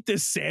anyone gonna eat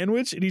this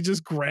sandwich? And he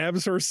just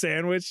grabs her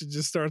sandwich and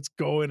just starts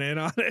going in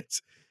on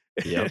it.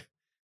 Yep.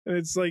 And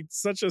it's like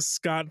such a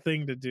Scott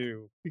thing to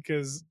do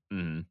because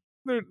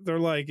they're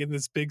like in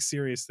this big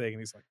serious thing, and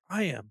he's like,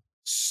 I am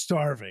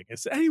starving.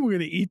 Is anyone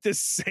gonna eat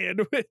this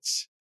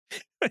sandwich?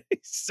 He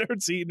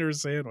starts eating her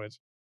sandwich.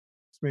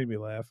 It's made me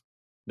laugh.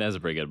 That was a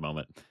pretty good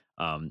moment.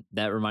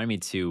 That reminded me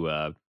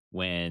too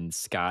when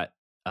Scott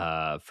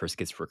first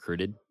gets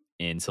recruited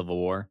in Civil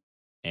War,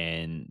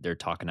 and they're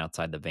talking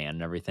outside the van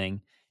and everything,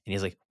 and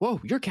he's like, "Whoa,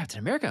 you're Captain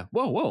America!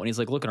 Whoa, whoa!" And he's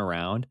like looking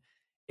around,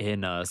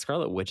 and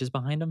Scarlet Witch is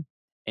behind him,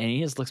 and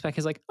he just looks back.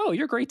 He's like, "Oh,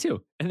 you're great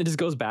too!" And then just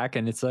goes back,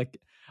 and it's like,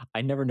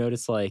 I never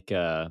noticed like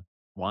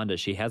Wanda.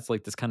 She has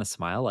like this kind of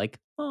smile, like,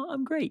 "Oh,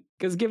 I'm great,"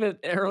 because given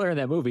earlier in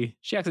that movie,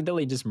 she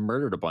accidentally just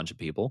murdered a bunch of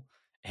people,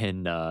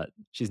 and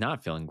she's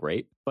not feeling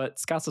great. But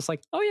Scott's just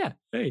like, "Oh yeah,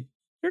 hey,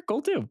 you're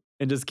cool too,"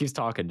 and just keeps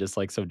talking, just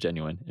like so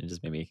genuine. It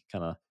just made me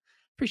kind of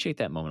appreciate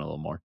that moment a little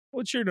more.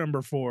 What's your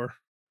number 4?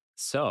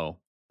 So,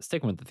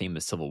 sticking with the theme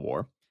of Civil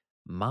War,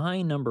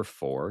 my number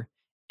 4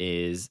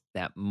 is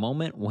that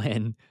moment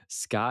when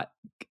Scott,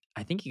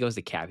 I think he goes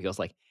to Cap, he goes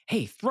like,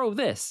 "Hey, throw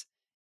this,"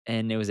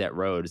 and it was at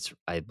Rhodes,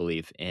 I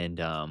believe, and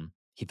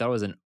he thought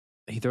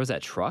he throws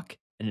that truck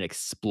and it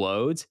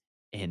explodes,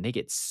 and they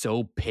get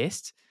so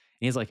pissed,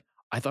 and he's like,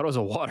 I thought it was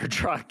a water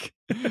truck,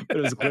 but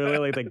it was clearly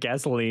like the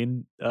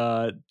gasoline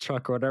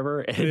truck or whatever.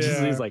 And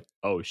he's like,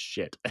 oh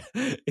shit.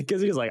 Because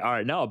he's like, all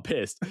right, now I'm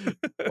pissed.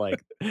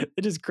 Like,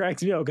 it just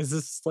cracks me up because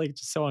this is like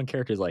just so on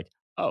character. Like,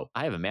 oh,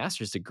 I have a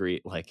master's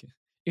degree. Like,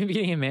 even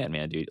beginning of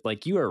Ant-Man, dude.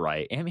 Like, you are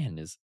right. Ant-Man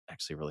is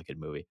actually a really good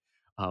movie.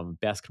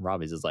 Baskin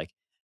Robbins is like,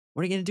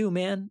 what are you gonna do,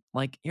 man?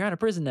 Like, you're out of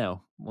prison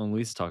now. When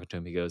Lisa's talking to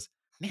him, he goes,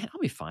 man,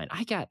 I'll be fine.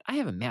 I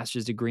have a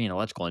master's degree in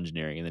electrical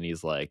engineering. And then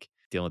he's like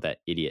dealing with that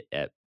idiot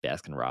at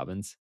Baskin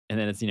Robbins. And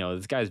then it's,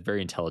 this guy's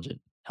very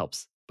intelligent,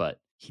 helps, but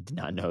he did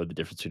not know the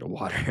difference between a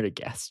water and a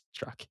gas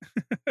truck.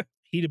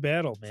 Heat of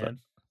battle, man.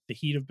 The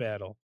heat of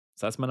battle.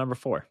 So that's my number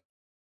 4.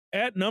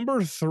 At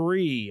number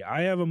 3,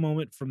 I have a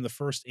moment from the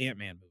first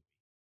Ant-Man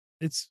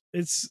movie.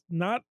 It's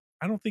not,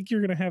 I don't think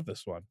you're going to have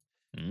this one,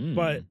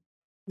 but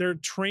they're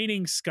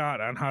training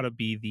Scott on how to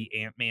be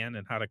the Ant-Man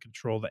and how to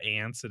control the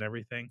ants and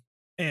everything.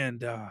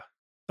 And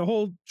the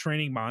whole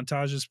training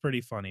montage is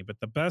pretty funny, but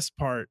the best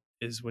part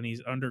is when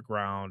he's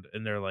underground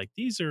and they're like,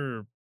 these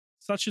are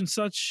such and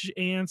such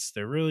ants.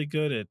 They're really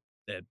good at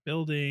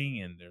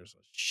building, and there's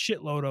a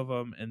shitload of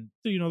them, and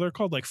they're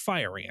called like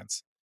fire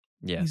ants.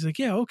 Yeah. He's like,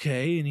 yeah,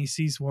 okay, and he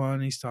sees one,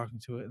 and he's talking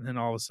to it, and then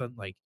all of a sudden,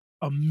 like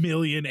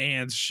 1,000,000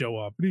 ants show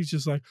up, and he's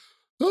just like,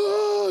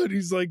 oh, and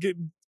he's like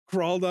getting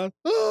crawled on,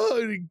 oh,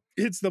 and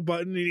he hits the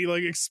button, and he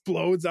like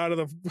explodes out of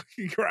the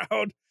fucking ground,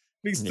 and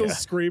he's still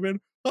screaming,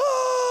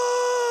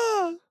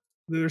 ah!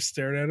 They're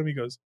staring at him. He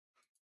goes,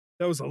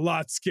 that was a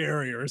lot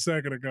scarier a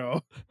second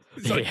ago.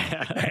 It's like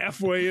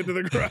halfway into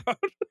the ground.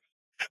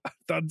 I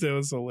thought that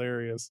was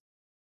hilarious.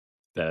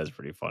 That is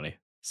pretty funny.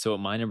 So at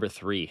my number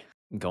 3,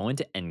 going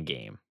to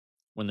Endgame,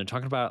 when they're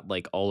talking about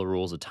like all the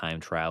rules of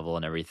time travel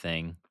and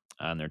everything,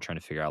 and they're trying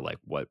to figure out like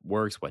what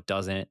works, what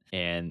doesn't,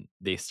 and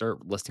they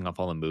start listing off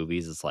all the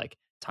movies. It's like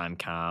Time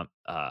Cop,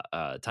 Back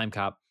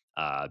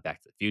to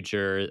the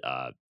Future,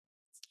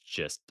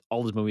 just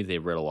all those movies they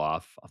riddle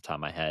off the top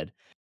of my head.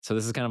 So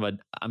this is kind of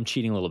I'm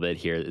cheating a little bit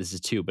here. This is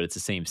 2, but it's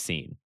the same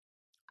scene.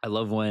 I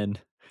love when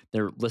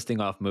they're listing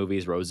off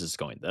movies. Rose is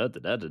going da da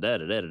da da da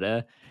da da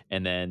da,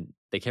 and then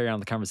they carry on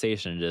the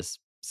conversation. And just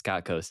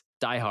Scott goes,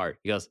 "Die Hard."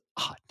 He goes,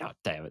 "Oh no,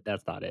 damn it,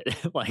 that's not it."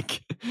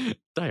 Like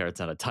Die Hard's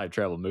not a time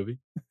travel movie.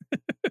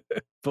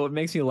 But what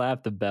makes me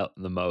laugh the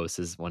most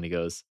is when he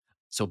goes,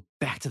 "So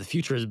Back to the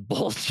Future is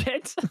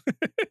bullshit."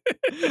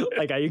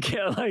 Like you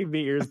can't like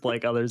meet your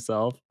like other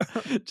self.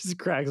 Just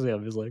cracks me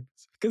up. He's like,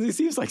 because he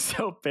seems like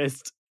so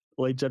pissed,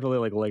 like generally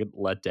like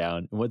let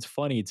down. And what's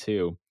funny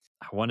too,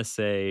 I want to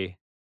say,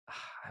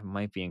 I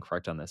might be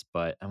incorrect on this,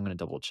 but I'm gonna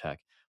double check.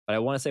 But I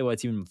want to say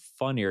what's even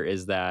funnier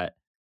is that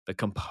the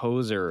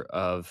composer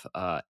of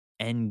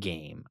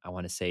Endgame, I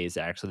want to say, is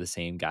actually the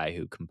same guy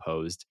who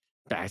composed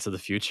Back to the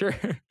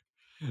Future.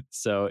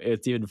 So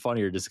it's even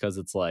funnier just because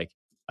it's like,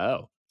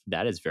 oh,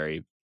 that is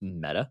very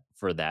meta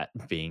for that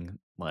being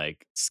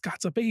like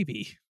Scott's a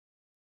baby.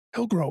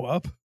 He'll grow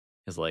up.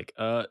 It's like,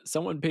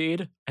 someone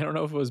peed. I don't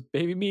know if it was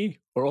baby me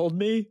or old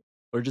me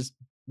or just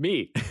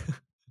me.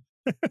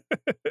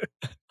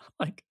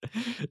 Like,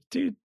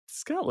 dude,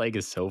 Scott Lang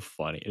is so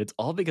funny. And it's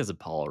all because of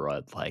Paul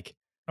Rudd. Like,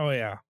 oh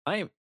yeah.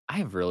 I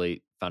have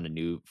really found a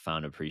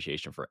newfound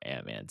appreciation for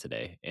Ant-Man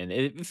today. And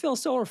it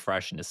feels so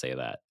refreshing to say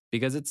that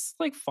because it's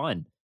like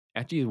fun.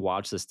 After you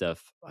watch this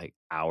stuff like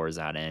hours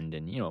on end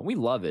and we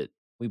love it.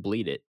 We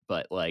bleed it.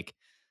 But like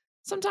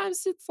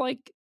sometimes it's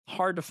like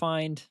hard to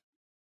find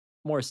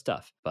more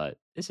stuff, but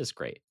it's just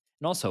great.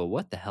 And also,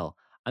 what the hell?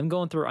 I'm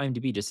going through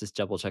IMDb just to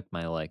double check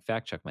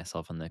fact check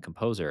myself on the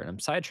composer, and I'm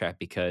sidetracked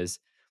because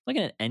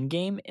looking at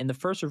Endgame, and the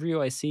first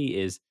review I see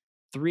is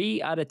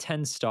 3 out of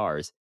 10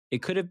 stars.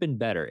 It could have been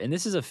better, and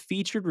this is a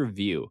featured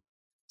review.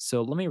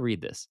 So let me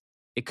read this.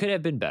 It could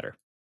have been better.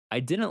 I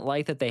didn't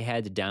like that they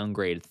had to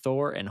downgrade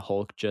Thor and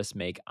Hulk, just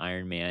make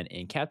Iron Man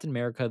and Captain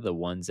America the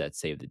ones that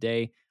save the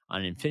day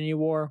on Infinity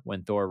War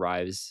when Thor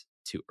arrives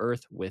to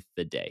Earth with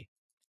the day.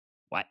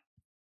 What?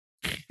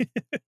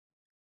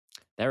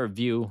 That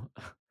review,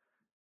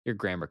 your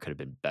grammar could have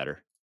been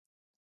better.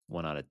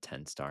 1 out of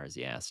 10 stars,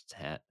 you ass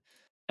hat.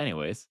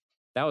 Anyways,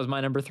 that was my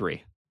number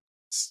 3.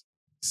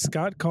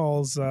 Scott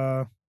calls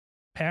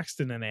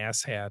Paxton an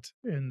ass hat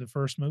in the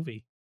first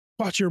movie.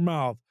 Watch your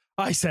mouth.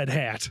 I said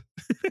hat.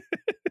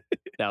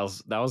 That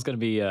was going to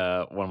be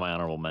one of my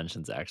honorable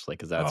mentions, actually,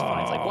 because that's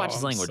funny. It's like, watch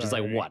his language. It's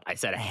like, what? I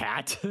said a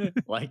hat?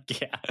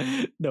 Like,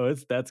 yeah. No,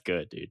 that's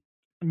good, dude.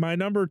 My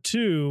number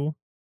 2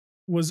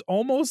 was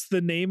almost the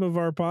name of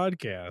our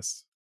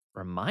podcast.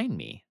 Remind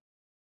me.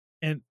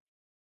 And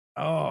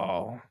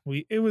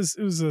it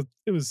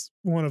was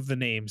one of the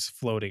names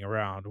floating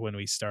around when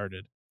we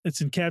started. It's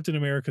in Captain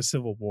America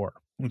Civil War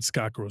when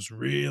Scott grows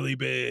really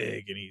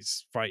big and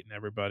he's fighting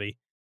everybody.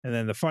 And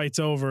then the fight's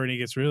over and he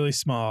gets really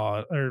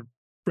small or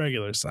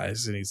regular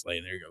size and he's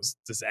laying there. He goes,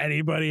 does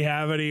anybody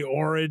have any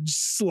orange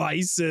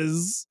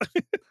slices?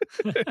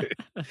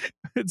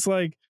 It's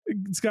like,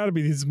 it's got to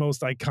be his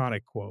most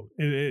iconic quote.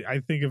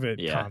 I think of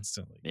it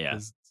constantly. Yeah.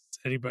 Does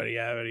anybody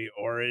have any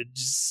orange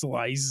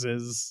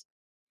slices?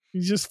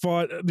 He just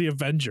fought the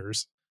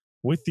Avengers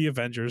with the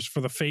Avengers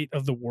for the fate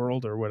of the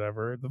world or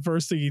whatever. The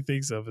first thing he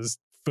thinks of is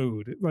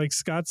food. Like,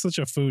 Scott's such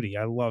a foodie.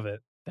 I love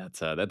it.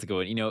 That's a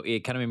good one.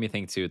 It kind of made me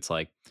think too. It's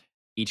like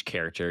each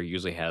character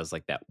usually has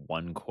like that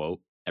one quote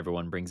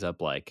everyone brings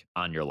up, like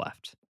on your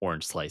left,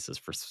 orange slices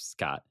for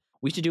Scott.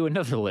 We should do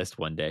another list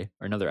one day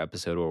or another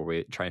episode where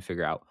we try and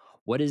figure out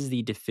what is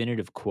the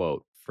definitive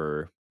quote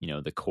for,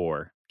 the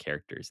core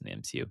characters in the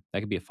MCU. That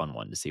could be a fun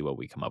one to see what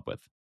we come up with.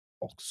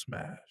 Hulk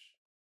smash.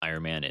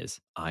 Iron Man is,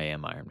 I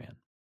am Iron Man.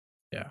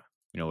 Yeah.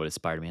 You know what is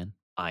Spider-Man?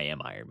 I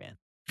am Iron Man.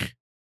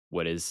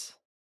 What is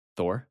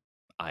Thor?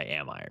 I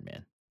am Iron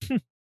Man.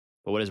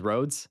 But what is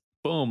Rhodes?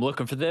 Boom,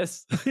 looking for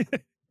this.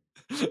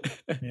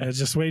 Yeah,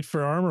 just wait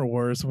for Armor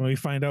Wars when we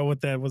find out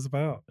what that was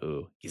about.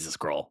 Ooh, he's a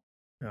Skrull.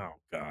 Oh,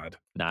 God.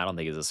 No, I don't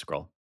think he's a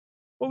Skrull.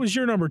 What was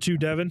your number 2,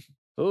 Devin?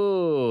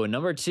 Ooh,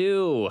 number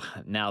 2.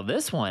 Now,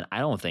 this one I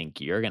don't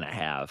think you're going to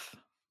have,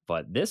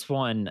 but this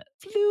one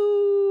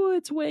flew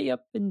its way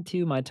up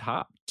into my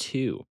top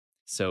 2.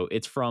 So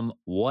it's from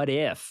What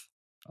If.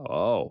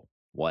 Oh,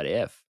 what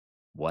if?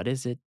 What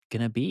is it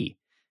going to be?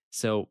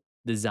 So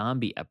the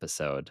zombie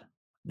episode.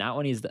 Not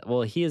when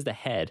he is the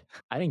head.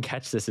 I didn't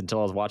catch this until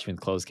I was watching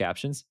with closed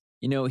captions.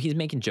 You know, he's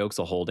making jokes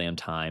the whole damn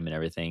time and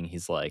everything.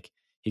 He's like,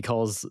 he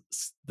calls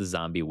the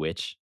zombie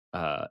witch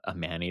a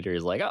man-eater.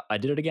 He's like, oh, I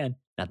did it again.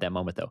 Not that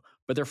moment though.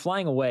 But they're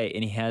flying away,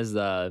 and he has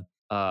the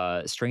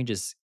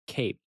Strange's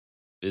cape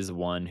is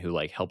one who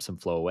like helps him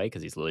flow away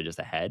because he's literally just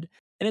a head.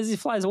 And as he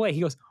flies away,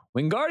 he goes,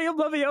 Wingardium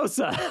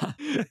Leviosa.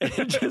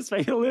 It just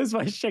made me lose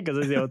my shit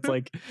because it's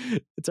like,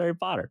 it's Harry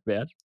Potter,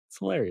 man. It's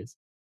hilarious.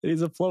 And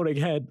he's a floating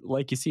head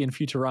like you see in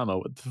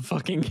Futurama with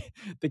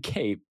the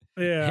cape.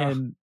 Yeah.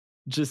 And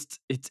just,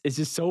 it's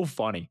just so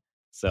funny.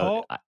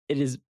 So it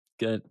is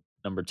good.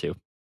 Number 2.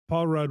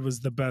 Paul Rudd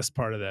was the best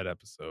part of that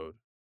episode.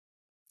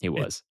 He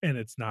was. And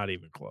it's not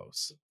even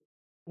close.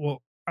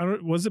 Well,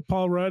 was it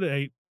Paul Rudd?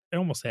 It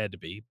almost had to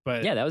be,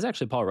 but yeah, that was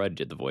actually Paul Rudd who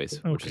did the voice,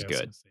 which is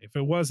good. If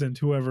it wasn't,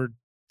 whoever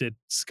did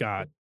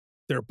Scott,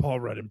 their Paul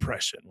Rudd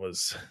impression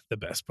was the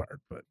best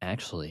part. But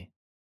actually,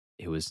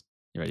 it was.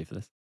 You ready for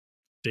this?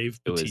 Dave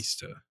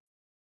Bautista.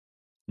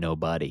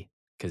 Nobody,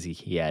 because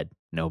he had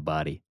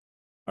nobody.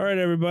 All right,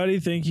 everybody.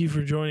 Thank you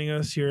for joining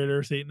us here at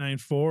Earth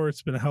 894.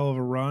 It's been a hell of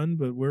a run,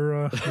 but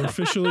we're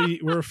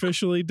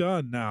officially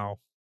done now.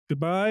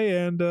 Goodbye,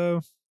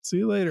 and see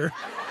you later.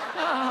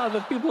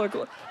 The people are.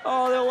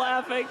 They're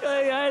laughing.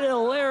 It's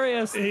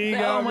hilarious. He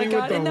got me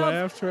with the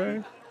laugh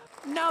track.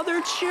 Now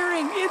they're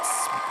cheering.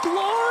 It's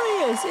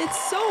glorious.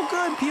 It's so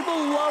good. People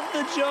love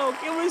the joke.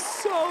 It was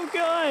so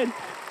good.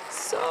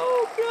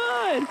 So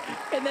good.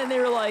 And then they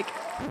were like,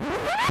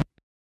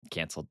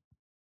 canceled.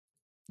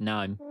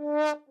 None.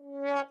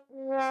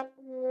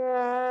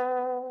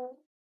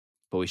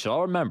 But we should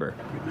all remember.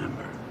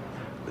 Remember,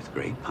 with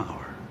great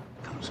power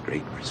comes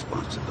great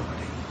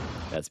responsibility.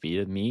 That's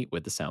me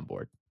with the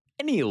soundboard.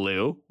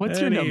 Anywho, what's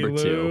your number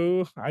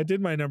 2? I did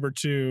my number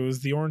 2. It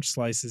was the orange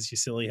slices, you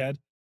silly head.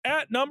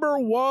 At number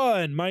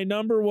 1, my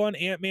number 1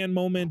 Ant-Man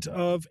moment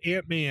of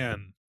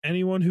Ant-Man.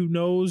 Anyone who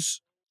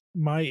knows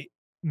my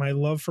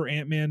love for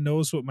Ant-Man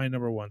knows what my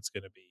number 1's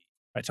going to be.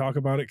 I talk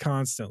about it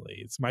constantly.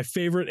 It's my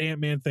favorite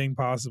Ant-Man thing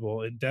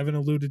possible, and Devin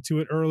alluded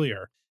to it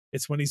earlier.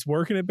 It's when he's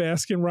working at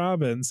Baskin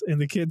Robbins, and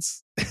the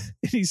kid's and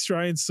he's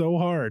trying so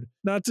hard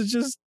not to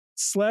just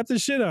slap the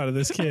shit out of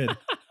this kid.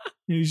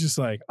 And he's just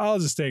like, I'll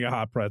just take a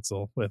hot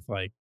pretzel with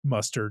like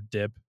mustard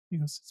dip. He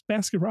goes, it's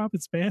Baskin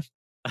Robbins, man.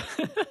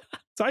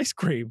 It's ice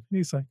cream. And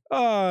he's like,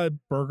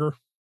 burger.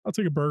 I'll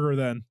take a burger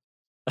then.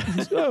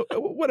 Goes, oh,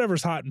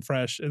 whatever's hot and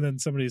fresh. And then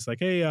somebody's like,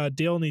 hey,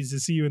 Dale needs to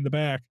see you in the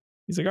back.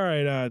 He's like, all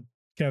right,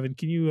 Kevin,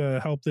 can you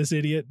help this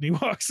idiot? And he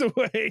walks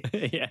away.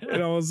 Yeah.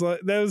 And I was like,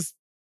 that was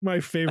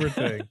my favorite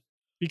thing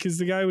because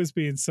the guy was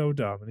being so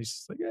dumb. And he's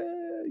just like,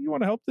 you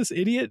want to help this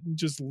idiot? And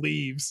just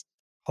leaves.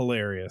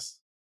 Hilarious.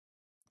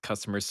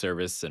 Customer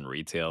service and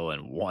retail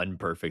in one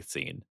perfect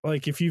scene.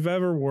 Like if you've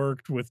ever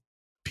worked with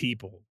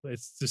people,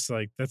 it's just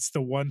like that's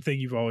the one thing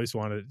you've always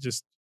wanted.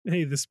 Just,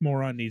 hey, this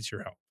moron needs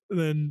your help. And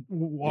then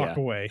walk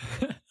away.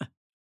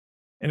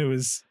 And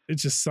it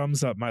just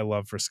sums up my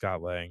love for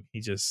Scott Lang. He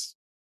just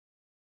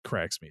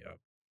cracks me up.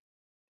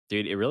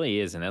 Dude, it really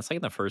is. And that's like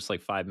in the first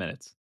like 5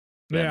 minutes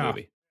of that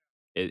movie.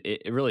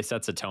 It really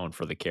sets a tone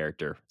for the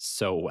character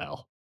so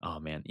well. Oh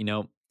man. You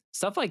know,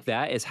 stuff like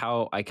that is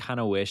how I kind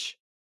of wish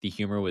the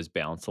humor was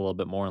balanced a little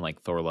bit more in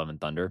like Thor Love and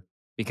Thunder,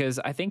 because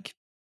I think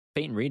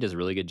Peyton Reed does a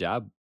really good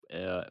job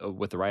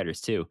with the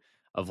writers too,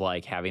 of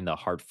like having the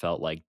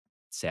heartfelt, like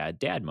sad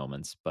dad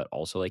moments, but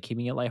also like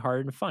keeping it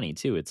lighthearted and funny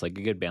too. It's like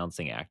a good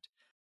balancing act.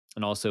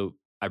 And also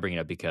I bring it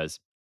up because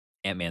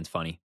Ant-Man's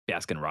funny,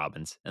 Baskin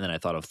Robbins. And then I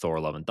thought of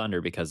Thor Love and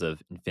Thunder because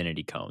of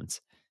Infinity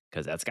Cones,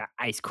 because that's got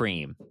ice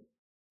cream.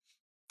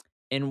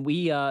 And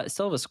we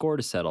still have a score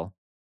to settle.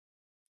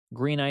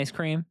 Green ice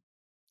cream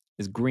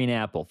is green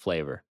apple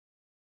flavor.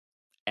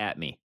 At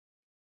me.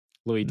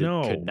 Louis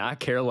could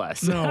not care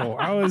less. No,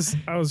 I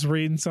was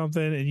reading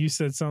something and you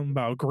said something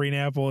about green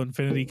apple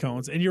infinity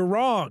cones, and you're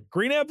wrong.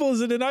 Green apple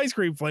isn't an ice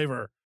cream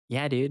flavor.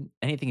 Yeah, dude.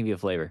 Anything can be a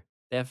flavor.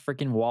 They have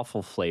freaking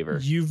waffle flavor.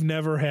 You've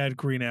never had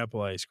green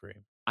apple ice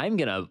cream. I'm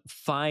gonna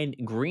find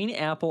green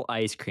apple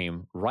ice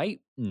cream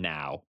right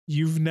now.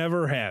 You've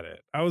never had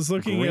it. I was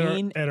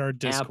looking at our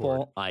Discord.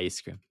 Apple ice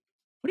cream.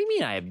 What do you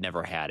mean I have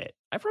never had it?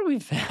 I've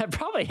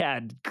probably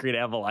had green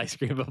apple ice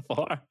cream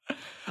before.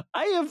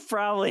 I have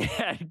probably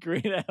had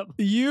green apple.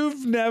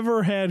 You've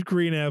never had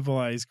green apple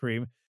ice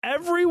cream.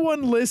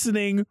 Everyone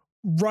listening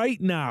right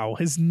now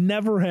has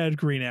never had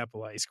green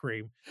apple ice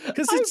cream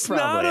because it's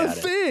not a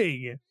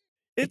thing.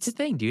 It's a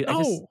thing, dude.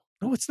 No,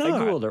 it's not. I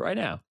Googled it right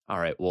now. All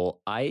right.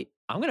 Well, I'm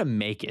going to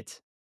make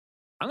it.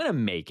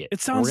 It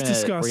sounds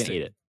disgusting. We're going to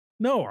eat it.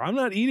 No, I'm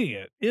not eating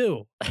it.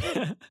 Ew.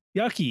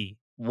 Yucky.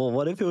 Well,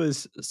 what if it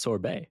was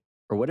sorbet?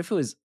 Or what if it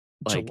was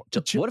like,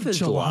 what if it's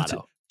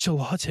gelato?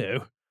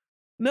 Gelato.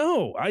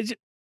 No, I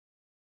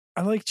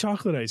like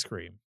chocolate ice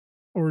cream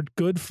or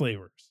good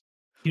flavors.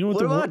 You know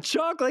what about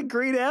chocolate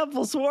green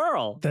apple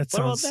swirl? That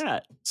sounds what about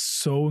that?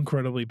 So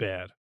incredibly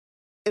bad.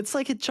 It's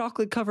like a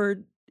chocolate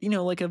covered,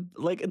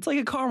 it's like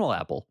a caramel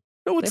apple.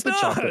 No, it's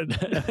not.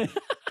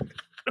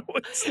 No,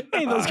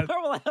 Hey, those not.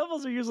 caramel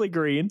apples are usually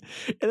green,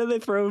 and then they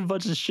throw a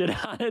bunch of shit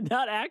on it.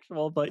 Not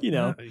actual, but you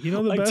know. Yeah,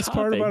 the like best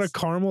part about a toppings.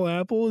 caramel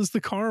apple is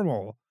the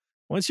caramel.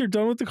 Once you're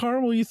done with the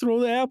caramel, you throw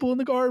the apple in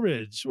the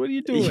garbage. What are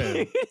you doing?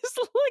 You just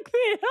lick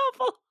the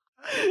apple.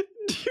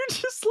 You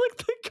just lick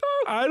the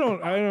caramel.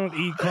 I don't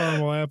eat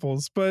caramel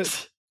apples,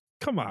 but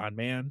come on,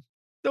 man.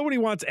 Nobody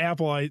wants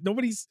apple ice.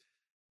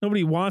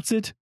 Nobody wants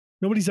it.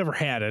 Nobody's ever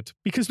had it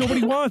because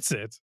nobody wants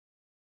it.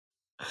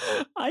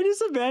 I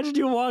just imagine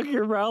you walking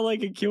around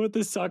like a kid with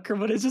a sucker,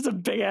 but it's just a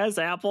big ass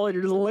apple, and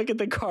you're just licking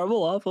the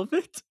caramel off of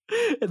it.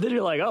 And then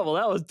you're like, "Oh well,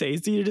 that was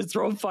tasty." You just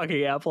throw a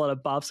fucking apple and a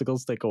popsicle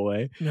stick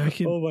away.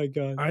 Oh my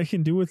god! I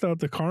can do without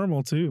the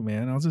caramel too,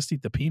 man. I'll just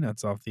eat the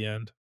peanuts off the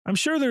end. I'm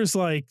sure there's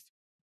like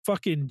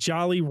fucking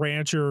Jolly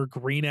Rancher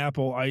green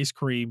apple ice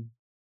cream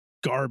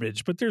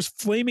garbage, but there's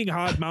flaming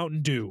hot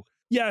Mountain Dew.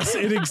 Yes,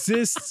 it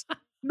exists.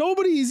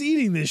 Nobody's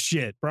eating this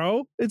shit,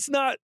 bro. It's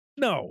not.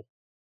 No.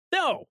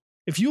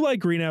 If you like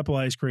green apple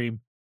ice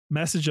cream,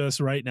 message us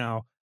right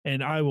now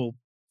and I will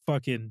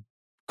fucking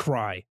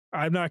cry.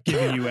 I'm not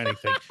giving you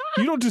anything.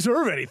 You don't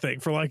deserve anything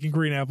for liking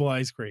green apple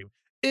ice cream.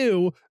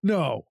 Ew,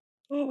 no.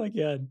 Oh my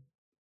god!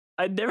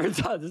 I never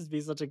thought this would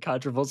be such a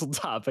controversial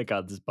topic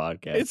on this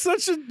podcast. It's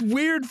such a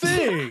weird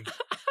thing.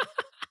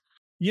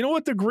 You know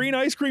what the green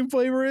ice cream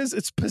flavor is?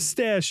 It's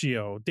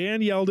pistachio.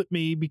 Dan yelled at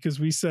me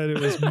because we said it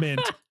was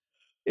mint.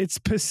 It's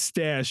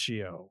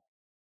pistachio.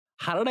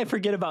 How did I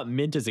forget about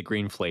mint as a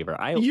green flavor?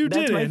 You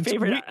that's didn't. my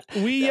favorite.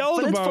 We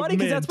yelled but it's about funny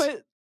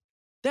mint.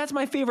 That's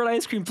my favorite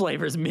ice cream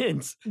flavor is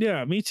mint.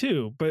 Yeah, me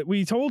too. But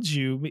we told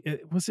you,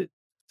 was it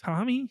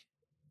Tommy?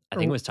 I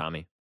think it was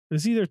Tommy. It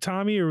was either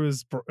Tommy or it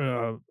was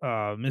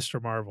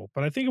Mr. Marvel,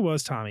 but I think it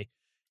was Tommy.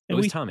 It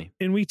was Tommy.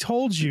 And we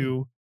told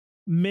you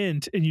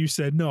mint, and you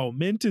said, no,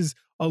 mint is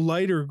a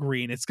lighter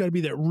green. It's got to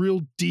be that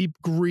real deep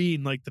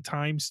green like the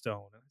Time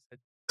Stone. And I said,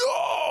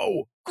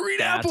 no,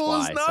 green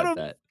apple is not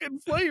a fucking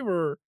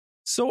flavor.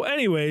 So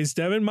anyways,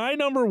 Devin, my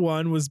number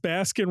one was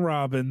Baskin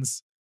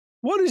Robbins.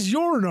 What is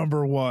your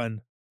number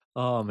one?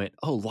 Oh, man.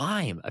 Oh,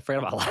 lime. I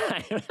forgot about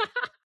lime.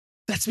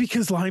 That's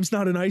because lime's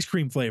not an ice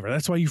cream flavor.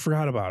 That's why you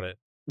forgot about it.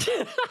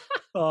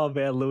 Oh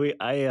man, Louis,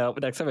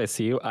 next time I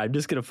see you, I'm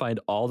just gonna find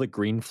all the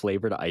green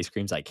flavored ice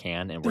creams I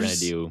can, and we're gonna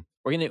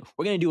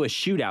do a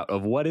shootout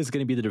of what is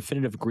gonna be the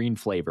definitive green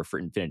flavor for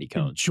Infinity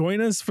Cones.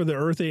 Join us for the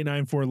Earth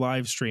 894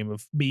 live stream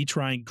of me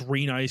trying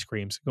green ice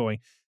creams, going,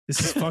 this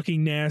is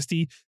fucking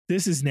nasty.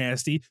 This is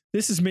nasty.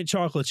 This is mint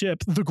chocolate chip,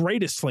 the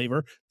greatest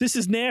flavor. This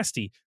is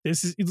nasty.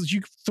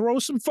 You throw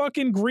some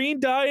fucking green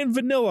dye and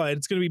vanilla, and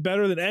it's gonna be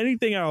better than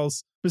anything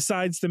else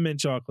besides the mint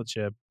chocolate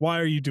chip. Why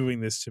are you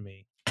doing this to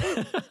me?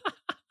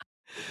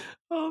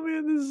 Oh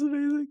man, this is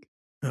amazing.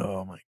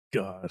 Oh my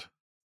god.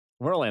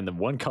 We're only on the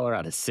one color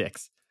out of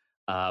 6.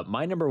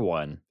 My number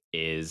one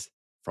is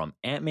from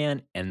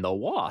Ant-Man and the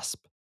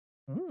Wasp.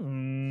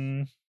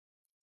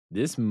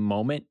 This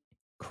moment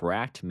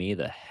cracked me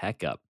the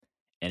heck up.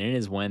 And it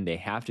is when they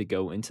have to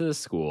go into the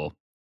school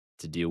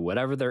to do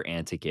whatever their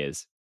antic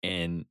is.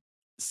 And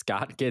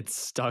Scott gets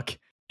stuck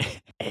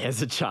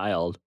as a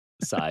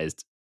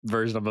child-sized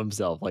version of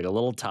himself, like a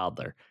little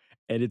toddler.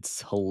 And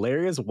it's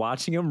hilarious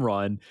watching him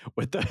run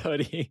with the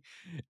hoodie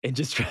and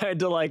just trying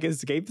to like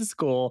escape the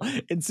school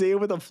and see him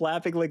with a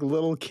flapping like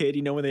little kid,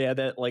 you know, when they had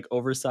that like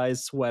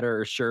oversized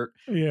sweater or shirt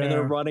and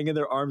they're running and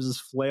their arms is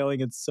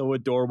flailing. It's so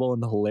adorable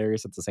and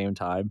hilarious at the same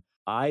time.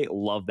 I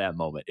love that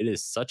moment. It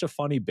is such a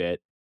funny bit.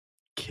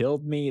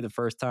 Killed me the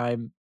first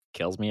time,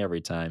 kills me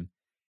every time.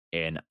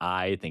 And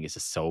I think it's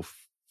just so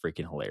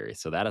freaking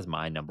hilarious. So that is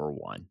my number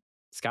one.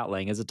 Scott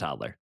Lang is a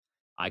toddler.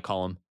 I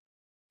call him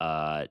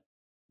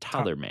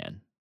Toddler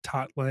Man.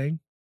 Todd Lang.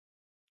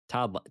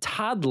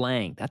 Todd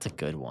Lang. That's a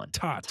good one.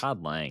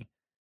 Todd Lang.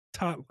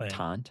 Todd Lang.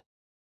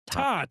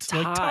 Tot.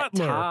 Like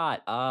toddler.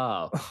 Tot.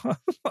 Oh.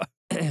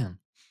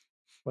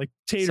 Like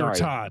tater Sorry.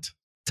 tot.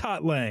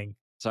 Todd Lang.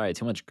 Sorry,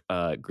 too much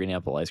green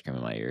apple ice cream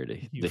in my ear.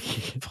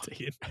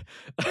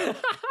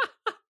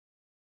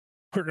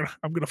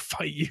 I'm gonna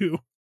fight you.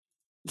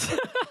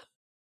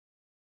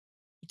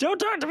 Don't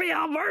talk to me,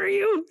 I'll murder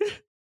you.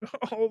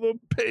 All the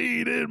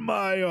pain in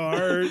my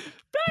heart.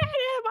 Pain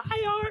in my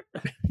heart.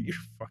 You're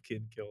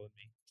fucking killing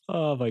me.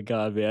 Oh my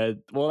god,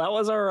 man. Well, that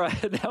was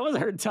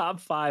our top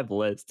 5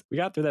 list. We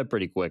got through that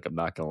pretty quick, I'm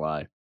not gonna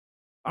lie.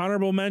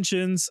 Honorable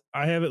mentions.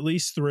 I have at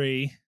least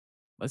 3.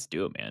 Let's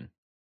do it, man.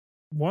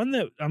 One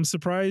that I'm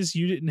surprised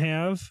you didn't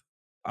have.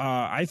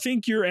 I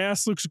think your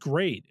ass looks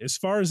great. As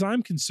far as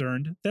I'm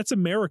concerned, that's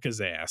America's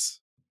ass.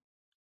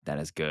 That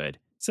is good.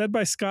 Said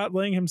by Scott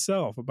Lang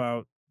himself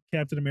about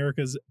Captain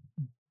America's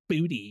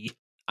booty.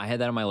 I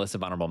had that on my list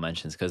of honorable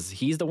mentions because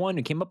he's the one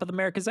who came up with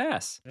America's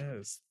ass.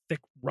 Yes, thick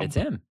rump. It's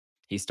him.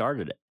 He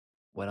started it.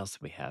 What else do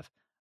we have?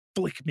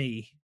 Flick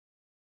me.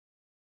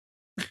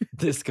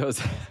 This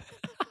goes.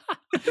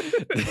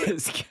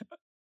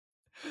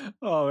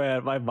 Oh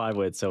man, my mind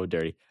went so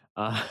dirty.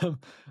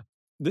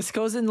 This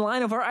goes in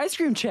line of our ice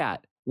cream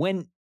chat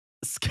when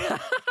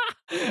Scott.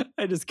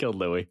 I just killed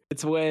Louis.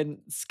 It's when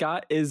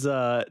Scott is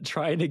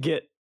trying to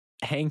get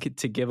Hank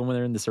to give him when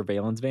they're in the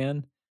surveillance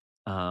van.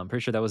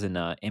 Pretty sure that was in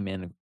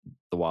Ant-Man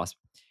the Wasp.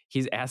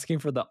 He's asking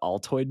for the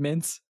Altoid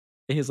mints.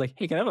 And he's like,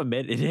 hey, can I have a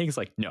mint? And Hank's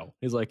like, no.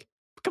 He's like,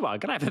 come on,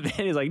 can I have a mint?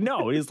 He's like,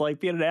 no. He's like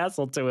being an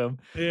asshole to him.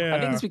 Yeah. I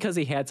think it's because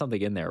he had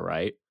something in there,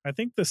 right? I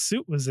think the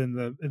suit was in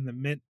the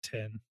mint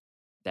tin,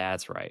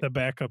 That's right. the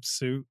backup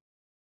suit.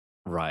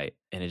 Right.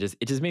 And it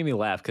just made me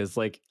laugh because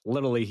like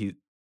literally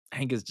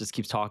Hank just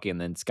keeps talking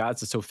and then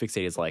Scott's just so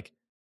fixated. He's like,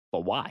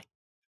 but why?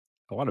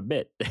 I want a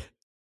bit.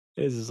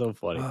 This is so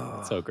funny.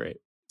 It's so great.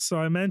 So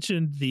I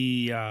mentioned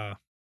the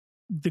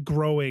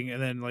growing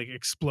and then like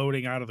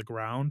exploding out of the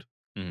ground.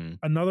 Mm-hmm.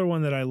 Another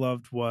one that I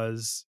loved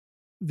was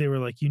they were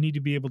like, you need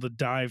to be able to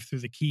dive through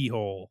the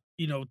keyhole,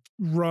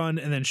 run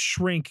and then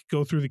shrink,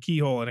 go through the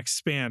keyhole and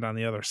expand on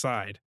the other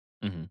side.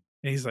 Mm-hmm.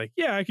 And he's like,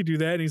 yeah, I could do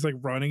that. And he's like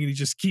running and he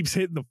just keeps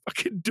hitting the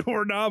fucking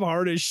doorknob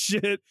hard as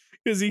shit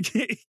because he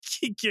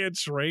can't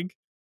shrink.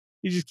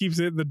 He just keeps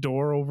hitting the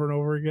door over and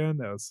over again.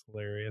 That was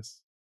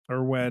hilarious.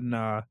 Or when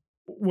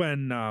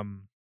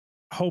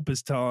Hope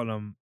is telling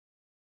him,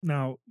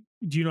 now,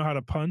 do you know how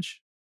to punch?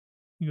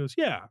 He goes,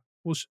 yeah,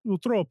 we'll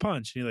throw a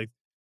punch. And he like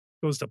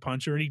goes to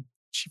punch her and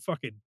she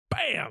fucking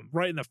bam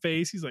right in the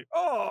face. He's like,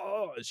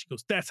 oh, and she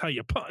goes, that's how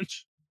you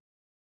punch.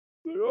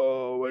 Like,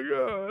 oh my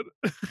God.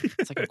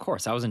 It's like, of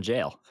course, I was in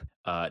jail.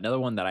 Another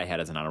one that I had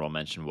as an honorable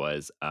mention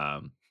was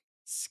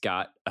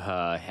Scott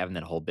having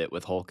that whole bit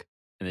with Hulk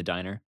in the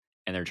diner,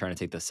 and they're trying to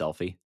take the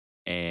selfie,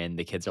 and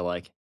the kids are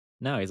like,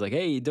 no. He's like,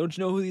 hey, don't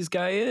you know who this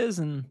guy is?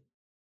 And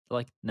they're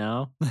like,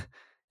 no.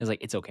 He's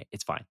like, it's okay,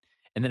 it's fine.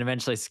 And then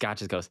eventually Scott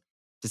just goes,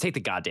 just take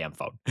the goddamn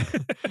phone.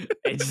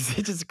 it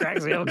just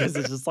cracks me up because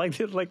it's just like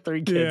there's like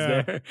three kids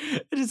there.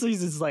 He's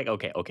just like,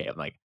 okay. I'm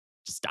like,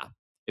 just stop.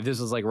 If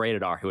this was like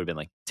rated R, he would have been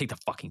like, take the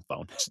fucking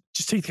phone.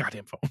 Just take the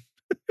goddamn phone.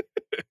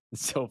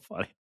 It's so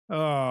funny.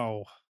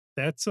 Oh,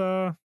 that's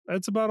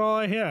about all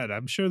I had.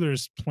 I'm sure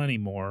there's plenty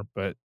more,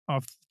 but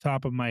off the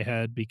top of my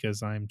head,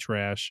 because I'm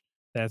trash,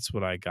 that's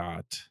what I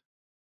got.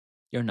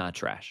 You're not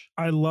trash.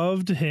 I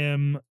loved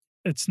him.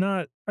 It's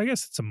not, I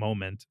guess it's a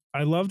moment.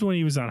 I loved when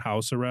he was on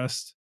house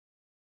arrest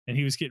and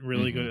he was getting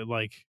really good at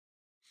like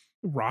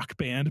Rock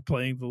Band,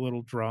 playing the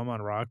little drum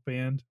on Rock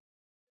Band.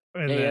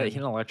 And he had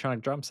an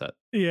electronic drum set.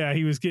 Yeah,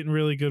 he was getting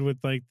really good with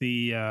like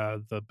the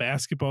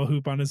basketball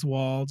hoop on his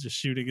wall, just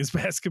shooting his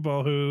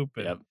basketball hoop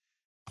and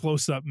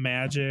close up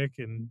magic.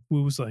 And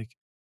Wu was like,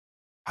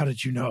 how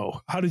did you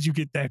know? How did you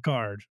get that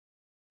card?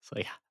 It's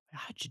like,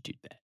 how'd you do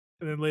that?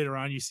 And then later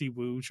on, you see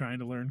Wu trying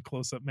to learn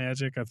close up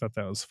magic. I thought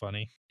that was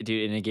funny.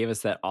 Dude, and it gave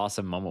us that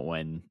awesome moment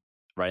when,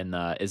 right in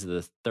is it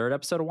the third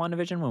episode of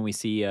WandaVision, when we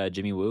see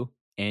Jimmy Woo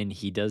and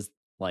he does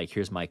like,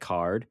 here's my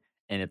card.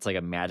 And it's like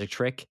a magic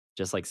trick,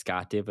 just like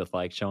Scott did with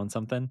like showing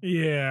something.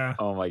 Yeah.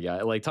 Oh my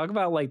God. Like, talk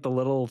about like the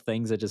little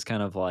things that just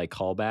kind of like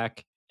call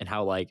back and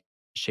how like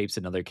shapes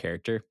another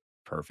character.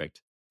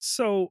 Perfect.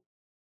 So,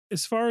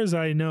 as far as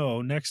I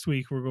know, next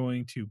week we're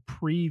going to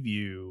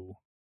preview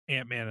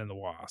Ant-Man and the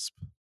Wasp.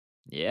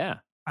 Yeah.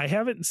 I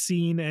haven't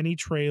seen any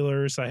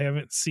trailers. I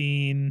haven't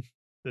seen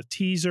the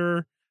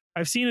teaser.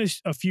 I've seen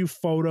a few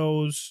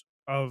photos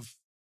of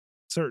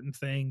certain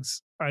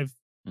things. I've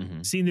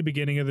seen the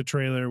beginning of the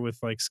trailer with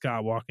like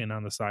Scott walking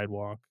on the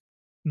sidewalk.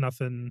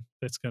 Nothing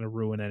that's going to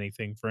ruin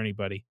anything for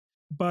anybody.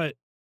 But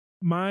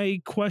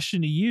my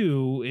question to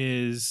you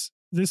is,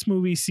 this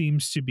movie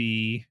seems to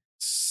be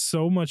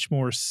so much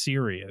more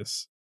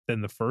serious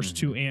than the first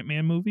two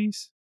Ant-Man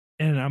movies.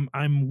 And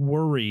I'm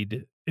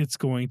worried it's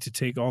going to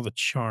take all the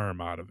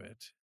charm out of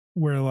it.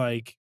 Where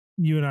like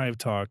you and I have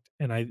talked,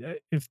 and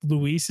if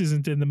Luis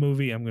isn't in the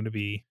movie, I'm going to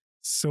be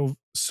so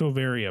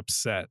very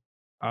upset.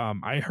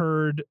 I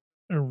heard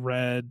or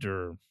read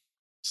or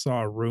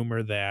saw a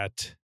rumor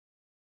that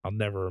I'll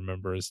never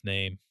remember his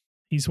name.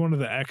 He's one of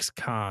the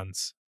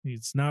ex-cons.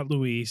 It's not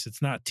Luis.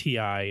 It's not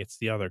T.I. It's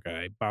the other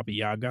guy, Baba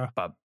Yaga.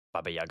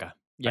 Baba Yaga.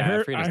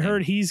 Yeah, I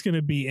heard he's going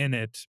to be in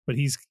it, but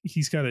he's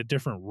got a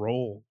different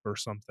role or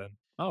something.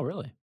 Oh,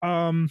 really?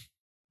 There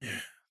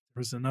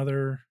was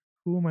another.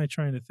 Who am I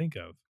trying to think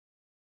of?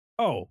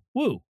 Oh,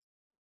 Wu.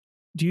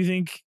 Do you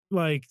think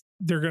like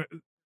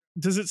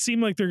does it seem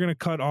like they're gonna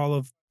cut all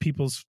of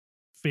people's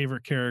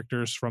favorite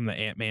characters from the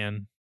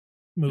Ant-Man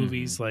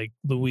movies, like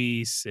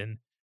Luis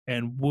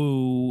and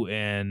Wu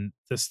and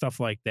the stuff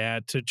like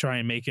that, to try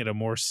and make it a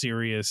more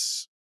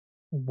serious,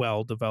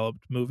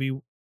 well-developed movie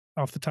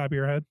off the top of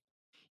your head?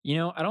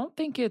 I don't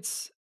think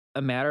it's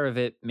a matter of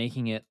it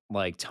making it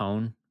like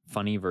tone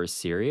funny versus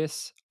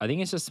serious. I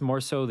think it's just more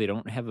so they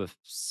don't have a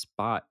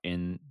spot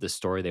in the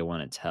story they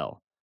want to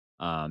tell.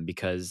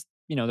 Because,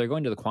 they're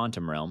going to the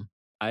quantum realm.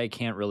 I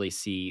can't really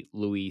see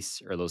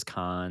Luis or those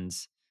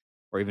cons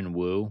or even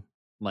Wu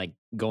like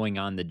going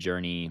on the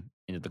journey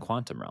into the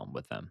quantum realm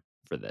with them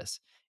for this.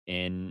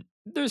 And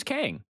there's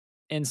Kang.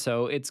 And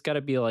so it's got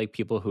to be like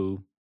people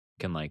who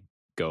can like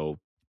go,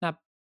 not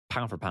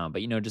pound for pound,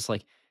 but, just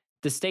like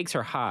the stakes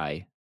are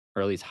high,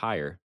 or at least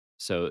higher.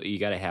 So you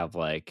got to have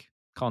like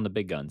calling the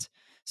big guns.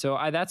 So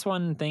that's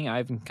one thing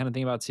I've been kind of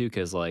thinking about too,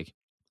 because like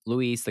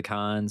Luis, the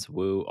cons,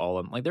 Wu, all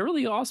of them, like they're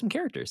really awesome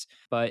characters.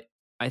 But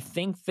I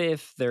think that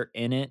if they're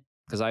in it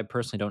because I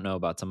personally don't know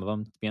about some of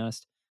them, to be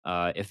honest.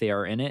 If they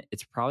are in it,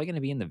 it's probably going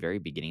to be in the very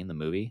beginning of the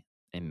movie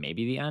and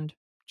maybe the end,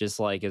 just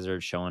like as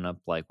they're showing up,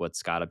 like what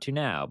Scott up to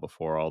now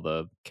before all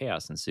the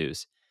chaos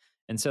ensues.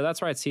 And so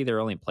that's where I'd see their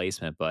only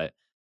placement. But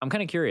I'm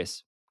kind of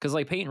curious because,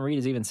 like Peyton Reed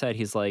has even said,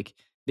 he's like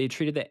they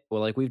treated that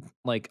well, like we've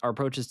like our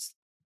approach has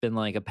been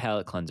like a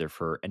palate cleanser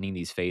for ending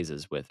these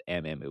phases with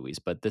Ant-Man movies,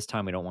 but this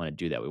time we don't want to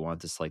do that. We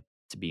want this like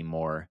to be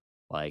more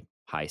like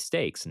high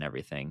stakes and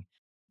everything.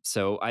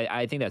 So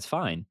I think that's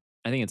fine.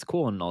 I think it's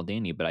cool and all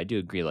dandy, but I do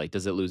agree. Like,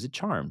 does it lose its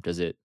charm? Does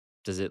it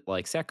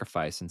like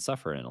sacrifice and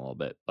suffer in a little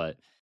bit? But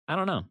I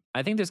don't know.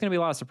 I think there's going to be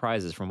a lot of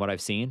surprises from what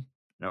I've seen,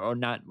 or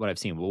not what I've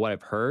seen, but what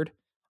I've heard.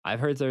 I've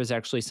heard there's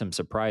actually some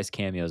surprise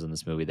cameos in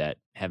this movie that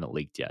haven't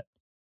leaked yet,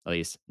 at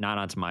least not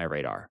onto my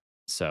radar.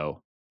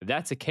 So if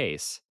that's the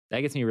case,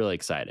 that gets me really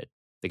excited.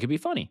 They could be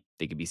funny.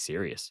 They could be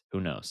serious.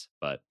 Who knows?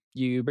 But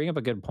you bring up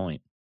a good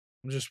point.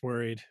 I'm just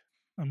worried.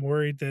 I'm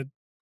worried that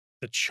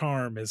the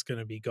charm is going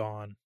to be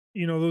gone.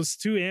 You know, those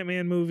two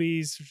Ant-Man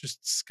movies,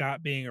 just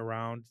Scott being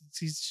around,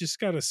 he's just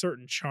got a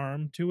certain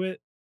charm to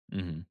it.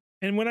 Mm-hmm.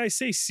 And when I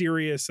say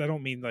serious, I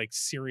don't mean like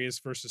serious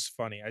versus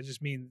funny. I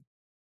just mean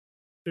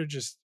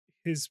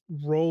his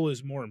role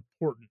is more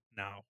important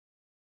now.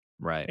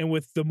 Right. And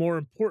with the more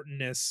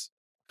importantness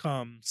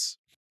comes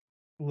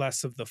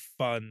less of the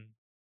fun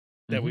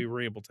that we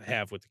were able to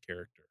have with the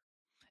character.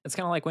 It's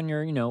kind of like when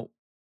you're,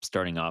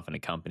 starting off in a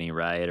company,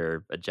 right?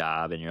 Or a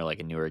job and you're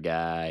like a newer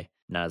guy,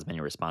 not as many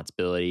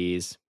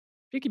responsibilities.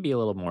 You could be a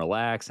little more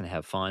relaxed and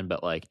have fun,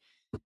 but like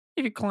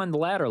if you climb the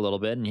ladder a little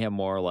bit and you have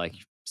more like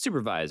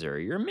supervisor,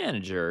 you're a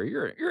manager,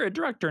 you're a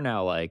director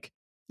now, like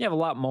you have a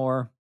lot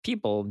more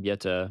people you have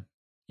to,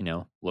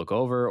 look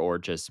over, or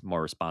just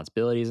more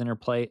responsibilities in your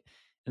plate.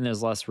 And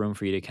there's less room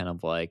for you to kind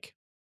of like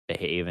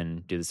behave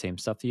and do the same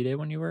stuff that you did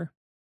when you were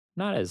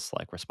not as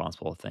like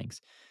responsible with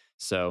things.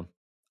 So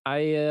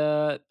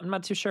I'm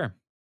not too sure.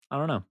 I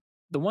don't know.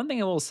 The one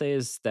thing I will say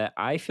is that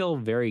I feel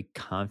very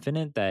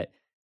confident that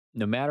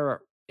no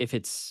matter if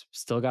it's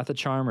still got the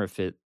charm or if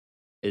it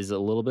is a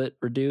little bit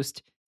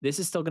reduced, this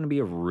is still going to be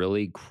a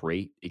really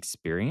great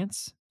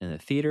experience in the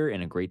theater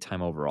and a great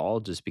time overall,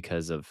 just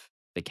because of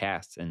the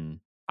cast. And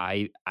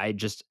I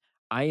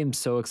am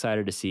so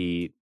excited to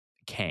see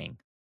Kang.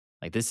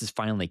 Like, this is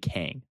finally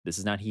Kang. This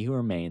is not He Who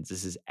Remains.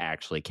 This is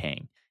actually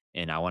Kang.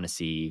 And I want to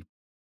see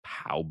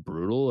how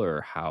brutal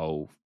or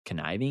how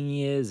conniving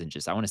he is. And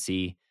just, I want to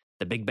see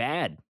the big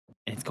bad.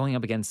 And it's going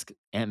up against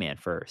Ant-Man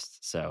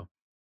first. So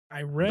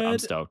I'm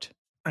stoked.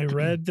 I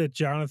read that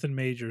Jonathan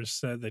Majors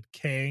said that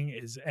Kang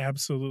is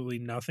absolutely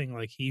nothing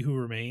like He Who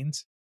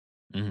Remains,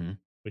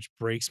 which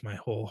breaks my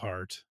whole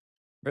heart.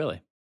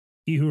 Really?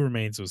 He Who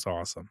Remains was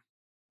awesome.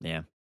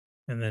 Yeah.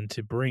 And then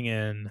to bring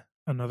in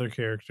another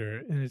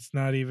character and it's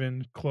not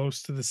even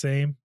close to the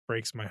same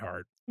breaks my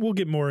heart. We'll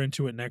get more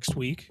into it next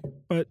week,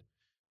 but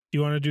do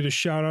you want to do the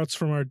shout outs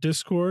from our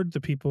Discord,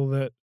 the people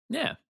that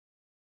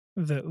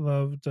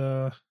loved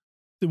that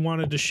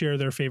wanted to share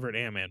their favorite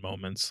Ant-Man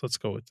moments? Let's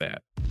go with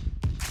that.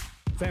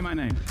 Say my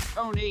name.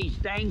 Tony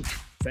Stank.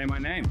 Say my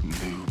name.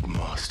 Noob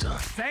Master.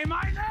 Say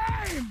my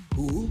name.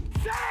 Who?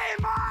 Say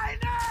my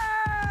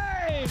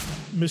name.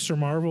 Mr.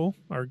 Marvel,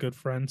 our good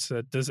friend,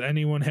 said, "Does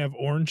anyone have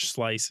orange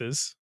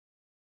slices?"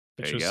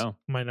 There you go.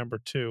 My number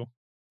 2.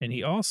 And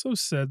he also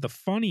said the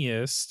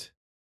funniest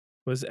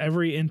was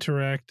every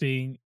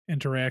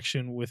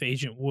interaction with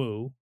Agent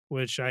Wu,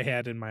 which I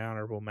had in my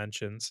honorable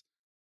mentions.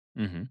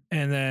 And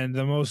then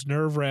the most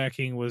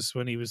nerve-wracking was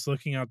when he was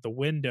looking out the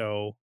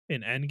window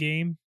in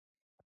Endgame.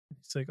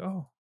 He's like,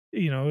 oh,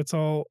 it's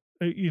all,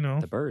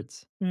 the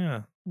birds.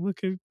 Yeah,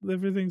 look at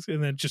everything's,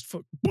 and then just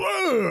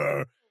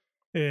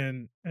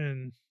and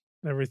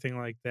everything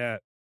like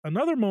that.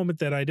 Another moment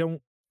that I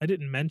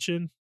didn't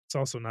mention, it's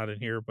also not in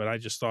here, but I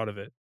just thought of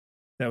it.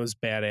 That was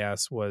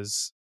badass.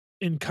 Was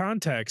in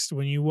context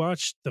when you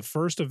watch the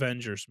first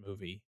Avengers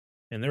movie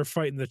and they're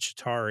fighting the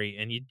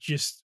Chitauri, and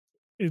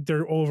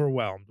they're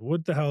overwhelmed.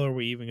 What the hell are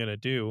we even gonna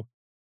do?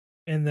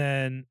 And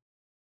then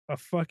a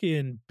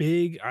fucking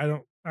big,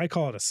 I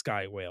call it a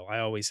sky whale. I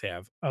always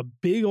have. A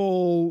big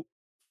old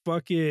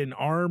fucking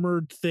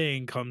armored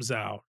thing comes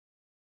out.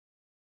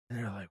 And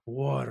they're like,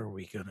 what are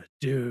we gonna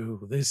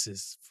do? This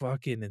is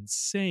fucking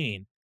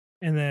insane.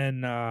 And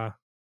then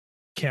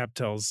Cap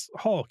tells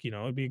Hulk,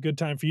 it'd be a good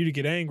time for you to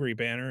get angry,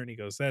 Banner. And he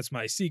goes, that's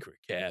my secret,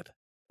 Cap.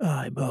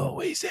 I'm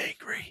always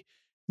angry.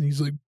 And he's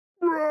like,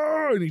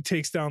 Bruh! And he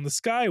takes down the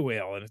sky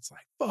whale. And it's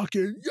like,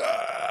 fucking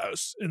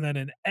yes. And then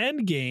in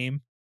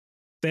Endgame,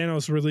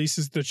 Thanos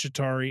releases the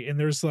Chitauri, and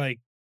there's like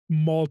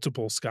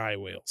multiple sky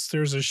whales.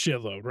 There's a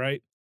shitload,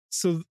 right?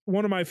 So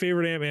one of my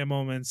favorite Ant-Man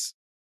moments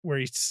where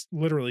he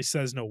literally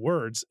says no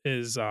words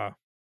is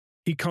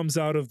he comes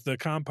out of the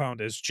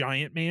compound as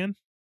Giant Man,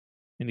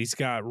 and he's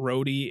got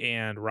Rhodey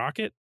and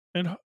Rocket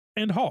and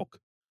Hulk.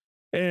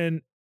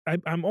 And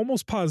I'm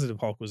almost positive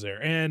Hulk was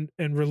there, and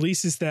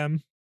releases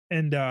them.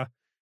 And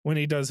when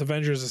he does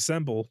Avengers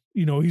Assemble,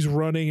 he's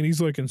running and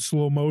he's like in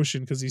slow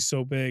motion because he's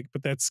so big.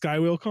 But that sky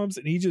whale comes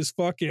and he just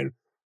fucking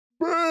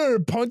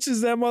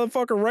punches that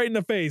motherfucker right in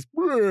the face.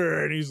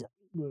 And he's like,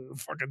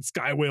 fucking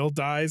sky whale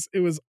dies. It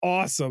was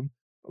awesome.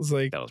 I was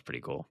like, That was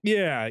pretty cool.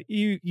 yeah,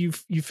 you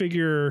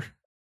figure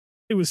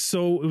it was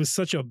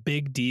such a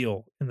big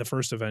deal in the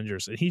first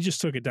Avengers, and he just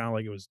took it down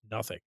like it was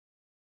nothing.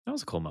 That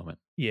was a cool moment.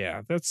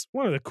 Yeah, that's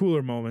one of the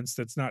cooler moments.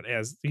 That's not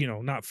as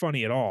not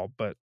funny at all,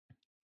 but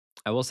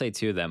I will say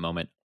too, that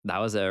moment, that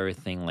was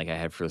everything. Like I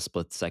had for a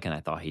split second, I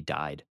thought he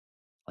died.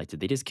 Like,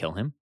 did they just kill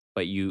him?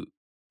 But you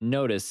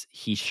notice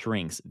he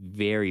shrinks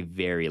very,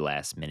 very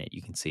last minute.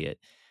 You can see it.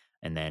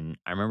 And then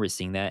I remember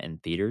seeing that in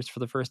theaters for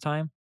the first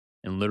time.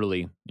 And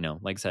literally,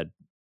 like I said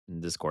in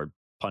Discord,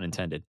 pun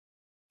intended,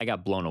 I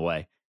got blown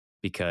away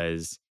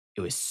because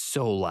it was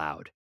so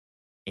loud.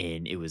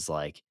 And it was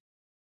like,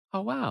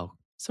 oh, wow,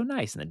 so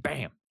nice. And then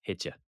bam,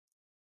 hit you.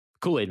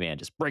 Kool-Aid Man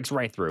just breaks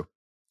right through.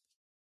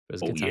 It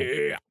was a good time.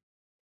 yeah.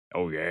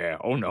 Oh, yeah.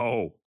 Oh,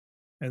 no.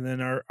 And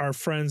then our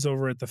friends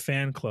over at the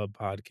Fan Club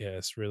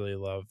podcast really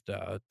loved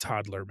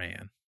Toddler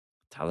Man.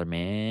 Tyler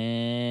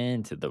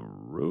Man to the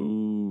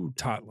root.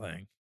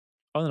 Totlang.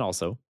 Oh, and then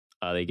also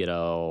they get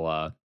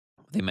all.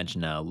 They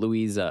mentioned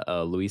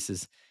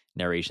Luis's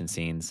narration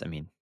scenes. I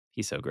mean,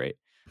 he's so great.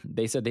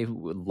 They said they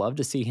would love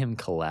to see him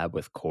collab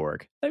with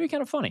Korg. That'd be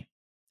kind of funny.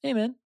 Hey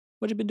man,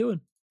 what you been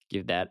doing?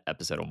 Give that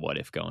episode of What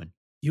If going,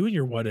 You and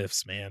your what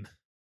ifs, man.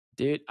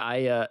 dude.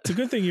 It's a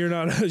good thing you're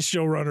not a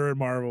showrunner at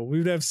Marvel.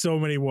 We'd have so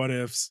many what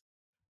ifs.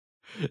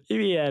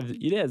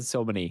 you'd have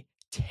so many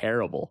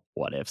terrible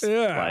what ifs.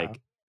 Yeah. Like,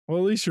 Well,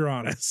 at least you're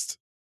honest.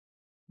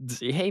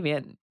 hey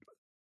man,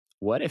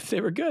 what if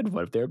they were good?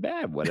 What if they were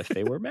bad? What if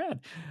they were bad?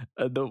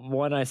 The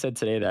one I said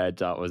today that I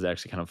thought was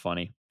actually kind of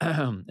funny,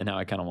 and now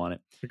I kind of want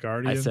it. The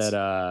Guardians.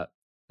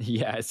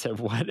 I said,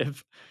 what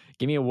if,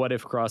 give me a what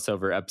if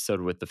crossover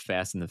episode with the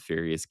Fast and the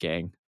Furious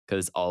gang,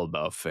 because it's all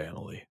about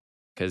family.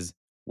 Because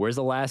where's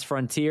the last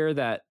frontier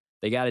that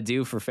they got to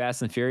do for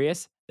Fast and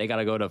Furious? They got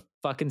to go to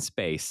fucking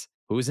space.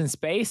 Who's in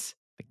space?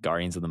 The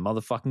Guardians of the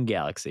motherfucking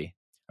galaxy.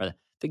 Or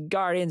the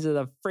Guardians of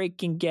the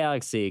freaking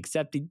galaxy,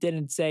 except he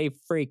didn't say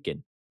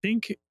freaking.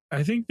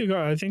 I think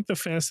the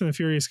Fast and the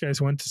Furious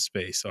guys went to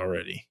space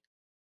already.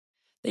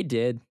 They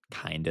did,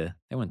 kinda.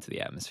 They went to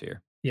the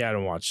atmosphere. Yeah, I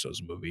don't watch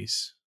those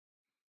movies.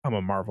 I'm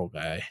a Marvel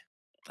guy.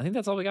 I think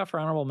that's all we got for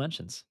honorable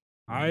mentions.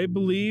 I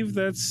believe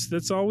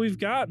that's all we've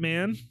got,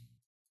 man.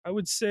 I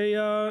would say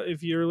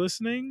if you're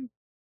listening,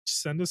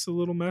 send us a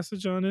little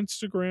message on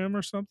Instagram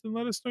or something.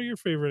 Let us know your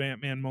favorite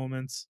Ant-Man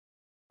moments.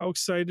 How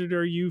excited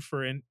are you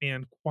for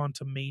Ant-Man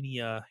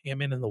Quantumania?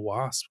 Ant-Man and the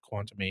Wasp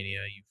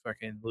Quantumania, you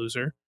fucking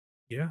loser.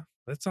 Yeah,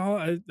 that's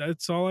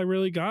all I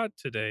really got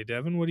today.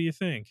 Devin, what do you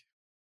think?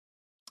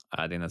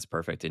 I think that's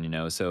perfect.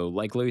 And, so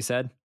like Louis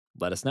said,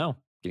 let us know.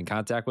 Get in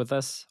contact with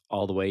us.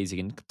 All the ways you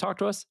can talk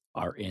to us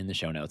are in the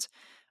show notes.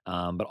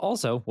 But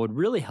also, what would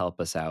really help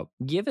us out,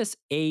 give us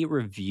a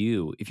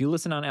review. If you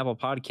listen on Apple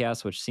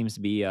Podcasts, which seems to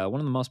be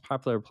one of the most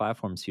popular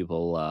platforms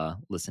people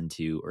listen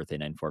to Earth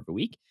 894 every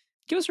week,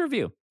 give us a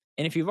review.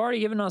 And if you've already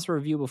given us a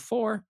review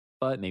before,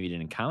 but maybe you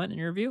didn't comment in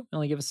your review,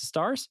 only give us the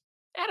stars,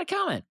 add a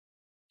comment.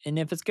 And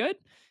if it's good,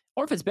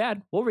 or if it's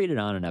bad, we'll read it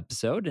on an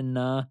episode. And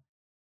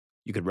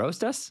you could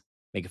roast us,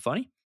 make it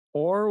funny,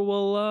 or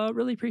we'll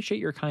really appreciate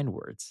your kind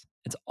words.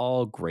 It's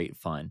all great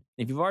fun.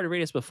 If you've already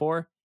rated us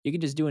before, you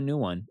can just do a new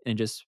one and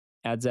it just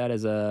adds that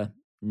as a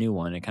new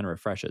one and kind of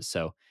refreshes.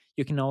 So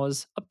you can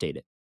always update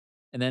it.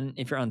 And then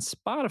if you're on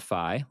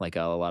Spotify, like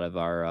a lot of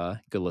our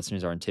good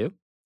listeners are too,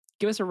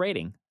 give us a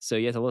rating. So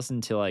you have to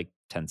listen to like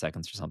 10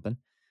 seconds or something.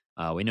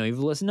 We know you've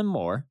listened to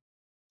more.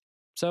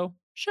 So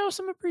show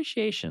some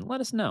appreciation.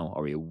 Let us know.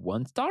 Are we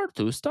 1 star,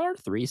 2 star,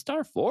 3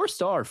 star, 4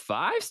 star,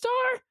 5 star?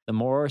 The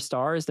more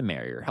stars, the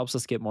merrier. Helps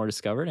us get more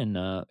discovered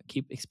and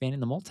keep expanding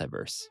the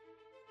multiverse.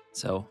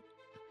 So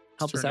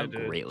help us out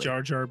greatly.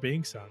 Jar Jar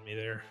Binks on me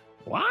there.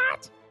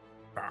 What?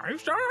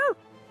 5 star?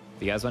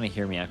 If you guys want to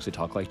hear me actually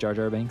talk like Jar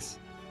Jar Binks,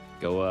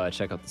 go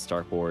check out the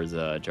Star Wars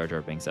Jar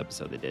Jar Binks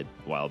episode they did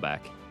a while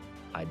back.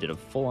 I did a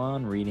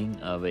full-on reading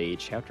of a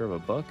chapter of a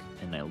book,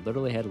 and I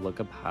literally had to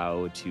look up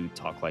how to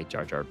talk like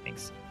Jar Jar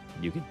Binks.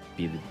 You could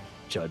be the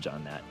judge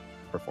on that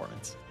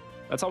performance.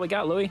 That's all we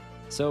got, Louis.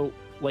 So,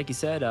 like you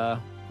said,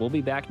 we'll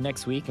be back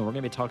next week, and we're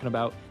going to be talking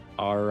about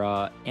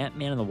our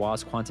Ant-Man and the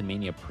Wasp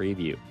Quantumania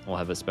preview. We'll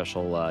have a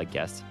special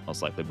guest,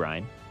 most likely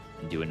Brian,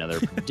 and do another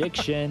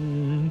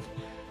prediction.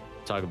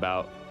 Talk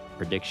about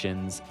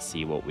predictions,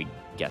 see what we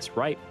guess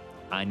right.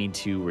 I need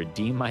to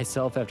redeem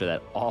myself after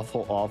that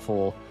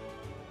awful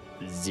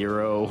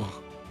 0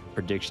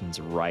 predictions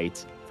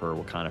right for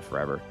Wakanda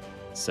Forever.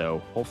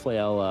 So hopefully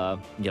I'll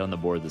get on the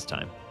board this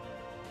time.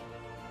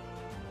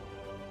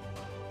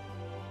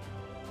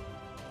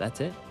 That's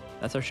it.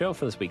 That's our show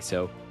for this week.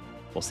 So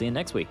we'll see you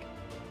next week.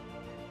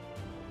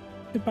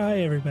 Goodbye,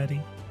 everybody.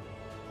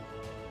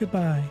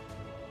 Goodbye.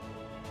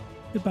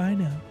 Goodbye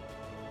now.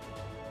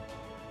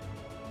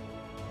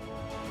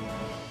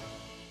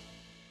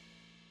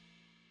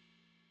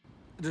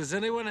 Does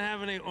anyone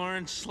have any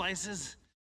orange slices?